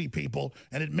lazy people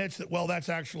and admits that, well, that's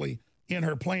actually in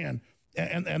her plan.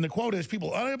 And the quote is,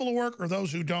 people unable to work or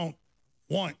those who don't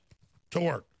want to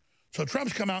work. So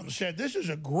Trump's come out and said, this is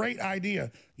a great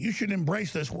idea. You should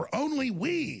embrace this, where only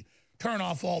we turn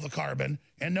off all the carbon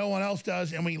and no one else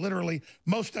does. And we literally,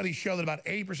 most studies show that about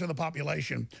 80% of the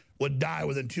population would die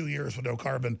within 2 years with no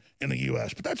carbon in the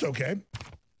U.S. But that's okay.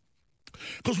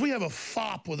 Because we have a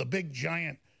fop with a big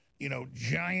giant, you know,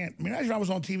 giant. I mean, imagine I was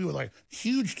on TV with like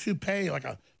huge toupee, like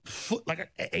a foot,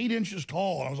 like 8 inches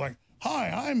tall. And I was like, hi,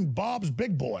 I'm Bob's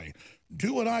big boy.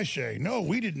 Do what I say. No,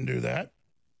 we didn't do that.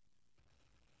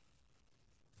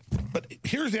 But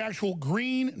here's the actual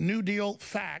Green New Deal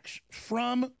facts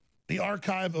from the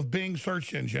archive of Bing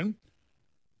search engine.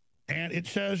 And it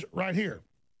says right here,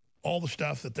 all the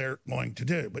stuff that they're going to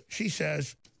do. But she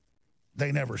says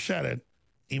they never said it,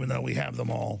 even though we have them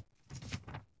all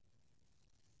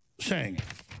saying it.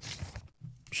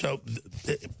 So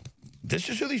this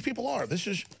is who these people are. This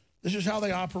is how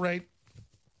they operate.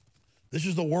 This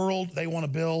is the world they want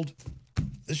to build.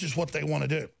 This is what they want to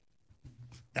do.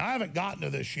 Now, I haven't gotten to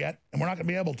this yet, and we're not going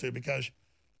to be able to because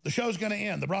the show's going to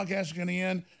end. The broadcast is going to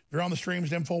end. If you're on the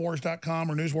streams at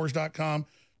Infowars.com or Newswars.com,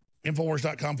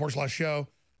 Infowars.com/show.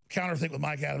 Counterthink with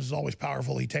Mike Adams is always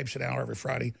powerful. He tapes an hour every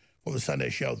Friday for the Sunday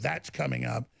show. That's coming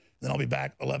up. Then I'll be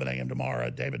back 11 a.m. tomorrow.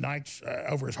 David Knight's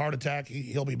over his heart attack.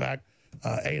 He'll be back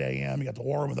 8 a.m. You got the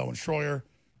War Room with Owen Schroyer,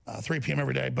 3 p.m.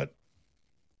 every day. But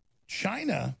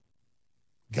China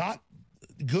got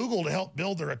Google to help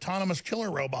build their autonomous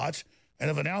killer robots and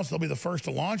have announced they'll be the first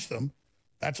to launch them.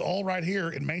 That's all right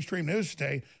here in mainstream news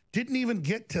today. Didn't even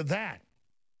get to that.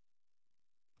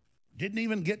 Didn't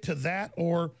even get to that.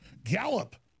 Or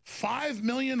Gallup, 5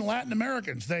 million Latin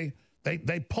Americans. They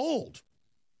polled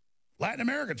Latin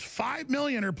Americans. 5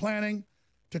 million are planning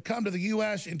to come to the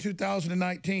U.S. in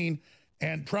 2019.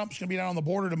 And Trump's going to be down on the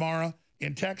border tomorrow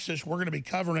in Texas. We're going to be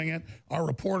covering it. Our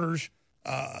reporters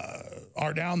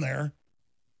are down there.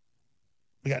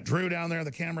 We got Drew down there,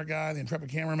 the camera guy, the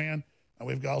intrepid cameraman.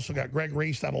 We've also got Greg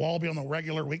Reese. That'll all be on the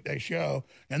regular weekday show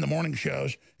and the morning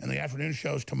shows and the afternoon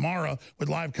shows tomorrow with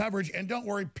live coverage. And don't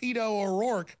worry, Peto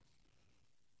O'Rourke,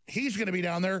 he's going to be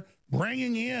down there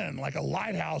bringing in, like a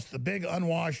lighthouse, the big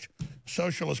unwashed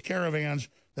socialist caravans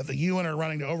that the UN are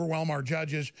running to overwhelm our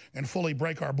judges and fully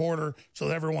break our border so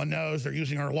that everyone knows they're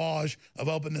using our laws of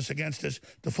openness against us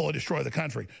to fully destroy the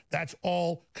country. That's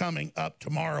all coming up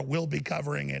tomorrow. We'll be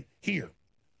covering it here.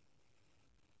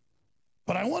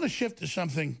 But I want to shift to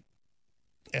something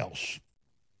else.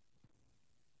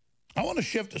 I want to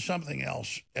shift to something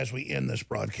else as we end this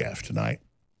broadcast tonight.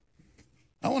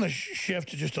 I want to shift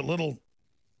to just a little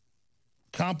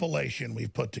compilation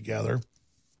we've put together.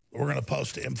 We're going to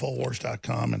post to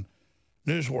Infowars.com and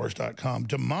Newswars.com.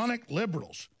 Demonic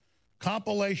liberals.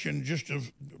 Compilation just of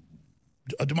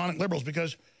demonic liberals,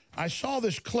 because I saw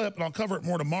this clip, and I'll cover it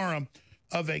more tomorrow,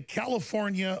 of a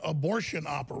California abortion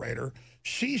operator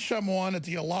see someone at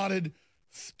the allotted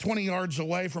 20 yards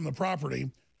away from the property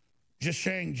just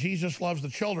saying Jesus loves the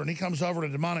children. He comes over to a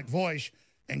demonic voice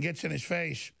and gets in his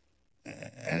face.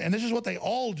 And this is what they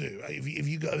all do. If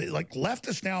you go, like,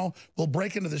 leftists now will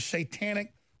break into this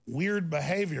satanic, weird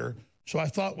behavior. So I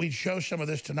thought we'd show some of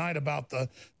this tonight about the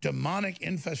demonic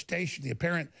infestation, the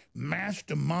apparent mass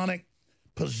demonic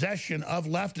possession of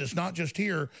leftists, not just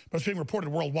here, but it's being reported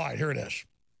worldwide. Here it is.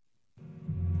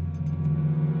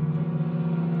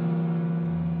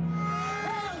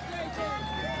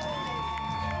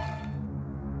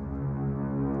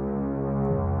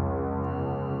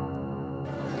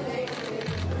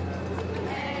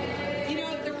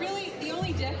 The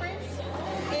only difference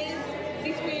is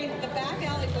between the back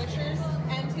alley butchers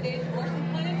and today's abortion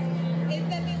clinics is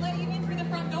that they let you in through the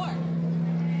front door.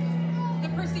 The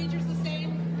procedure's the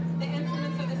same, the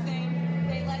instruments are the same,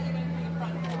 they let you in through the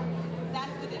front door.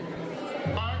 That's the difference.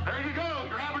 There you go,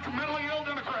 your average mentally ill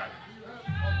Democrat.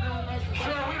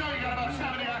 Sure, we know you got about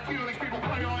 70 IQ, these people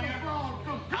play on you.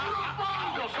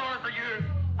 I feel sorry for you.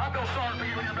 I feel sorry for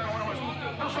you and your mental illness.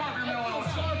 I feel sorry for your mental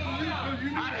illness.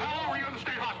 How long were you in the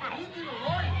state hospital?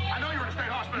 I know you were in the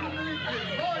state hospital. There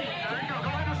you go, go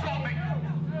ahead and assault me.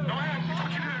 Go ahead, that's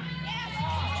what you do.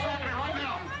 Assault me right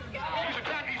now. He's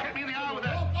attacking, he's hit me in the eye with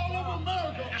that.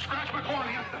 You scratch my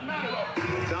cornea.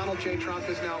 Donald J. Trump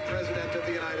is now President of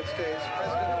the United States.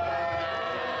 President Obama.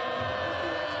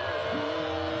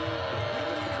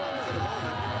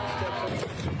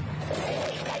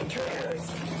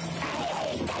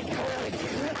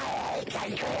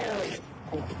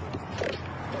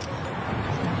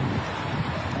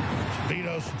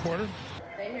 Beto supporter.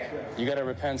 You got to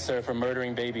repent, sir, for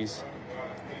murdering babies.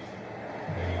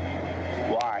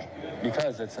 Why?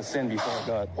 Because it's a sin before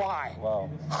God. Why? Wow.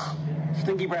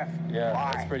 Stinky breath. Yeah,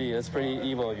 Why? that's pretty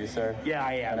evil of you, sir. Yeah,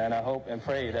 I am. And I hope and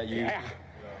pray that you... Yeah.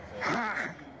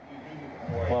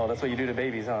 Well, that's what you do to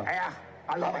babies, huh? Yeah,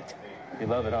 I love it. You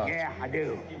love it, huh? Yeah, I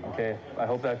do. Okay, I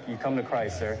hope that you come to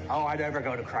Christ, sir. Oh, I never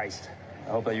go to Christ. I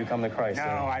hope that you come to Christ, No, sir.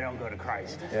 I don't go to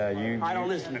Christ. Yeah, I don't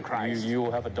listen to Christ. You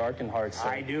will have a darkened heart, sir.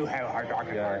 I do have a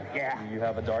darkened heart. Yeah. You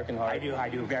have a darkened heart. I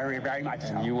do very, very much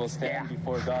And so. you will stand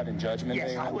before God in judgment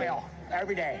day. Yes, I will.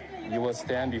 Every day. You will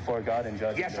stand before God in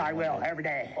judgment Yes, day. I will. Every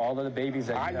day. All of the babies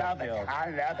that you have killed.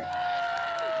 I love it.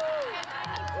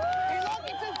 Hey, look,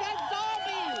 it's a dead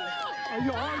zombie! Are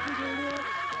you hard to do this?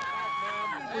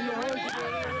 Are you hard to do this?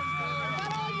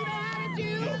 That's all you know how to do?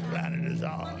 Your planet is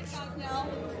ours. Now,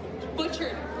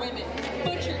 butchered women,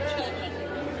 butchered children.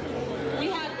 We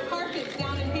had carpets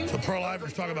down in Houston. The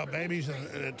pro-lifers talk about babies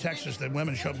in Texas, that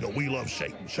women show up and go, we love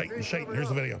Satan, Satan, Satan. Here's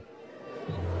the video.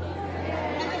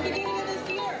 At the beginning of this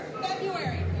year,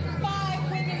 February,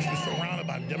 5 women She's died. surrounded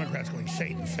by Democrats going,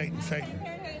 Satan, Satan, Satan.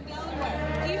 In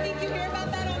Delaware. Do you think you hear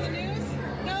about that on the news?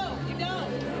 No, you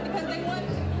don't. Because they want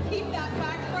to keep that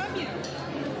fact from you.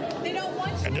 They don't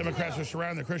want you And to Democrats know. are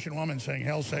surrounding the Christian woman saying,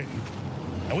 hell, Satan.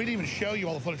 And we didn't even show you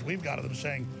all the footage we've got of them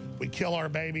saying, we kill our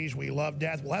babies, we love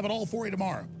death. We'll have it all for you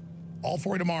tomorrow. All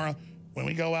for you tomorrow. When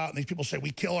we go out and these people say,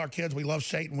 we kill our kids, we love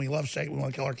Satan, we want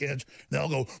to kill our kids, they'll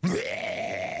go,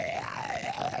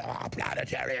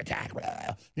 planetary attack.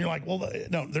 You're like, well,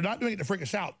 no, they're not doing it to freak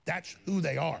us out. That's who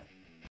they are.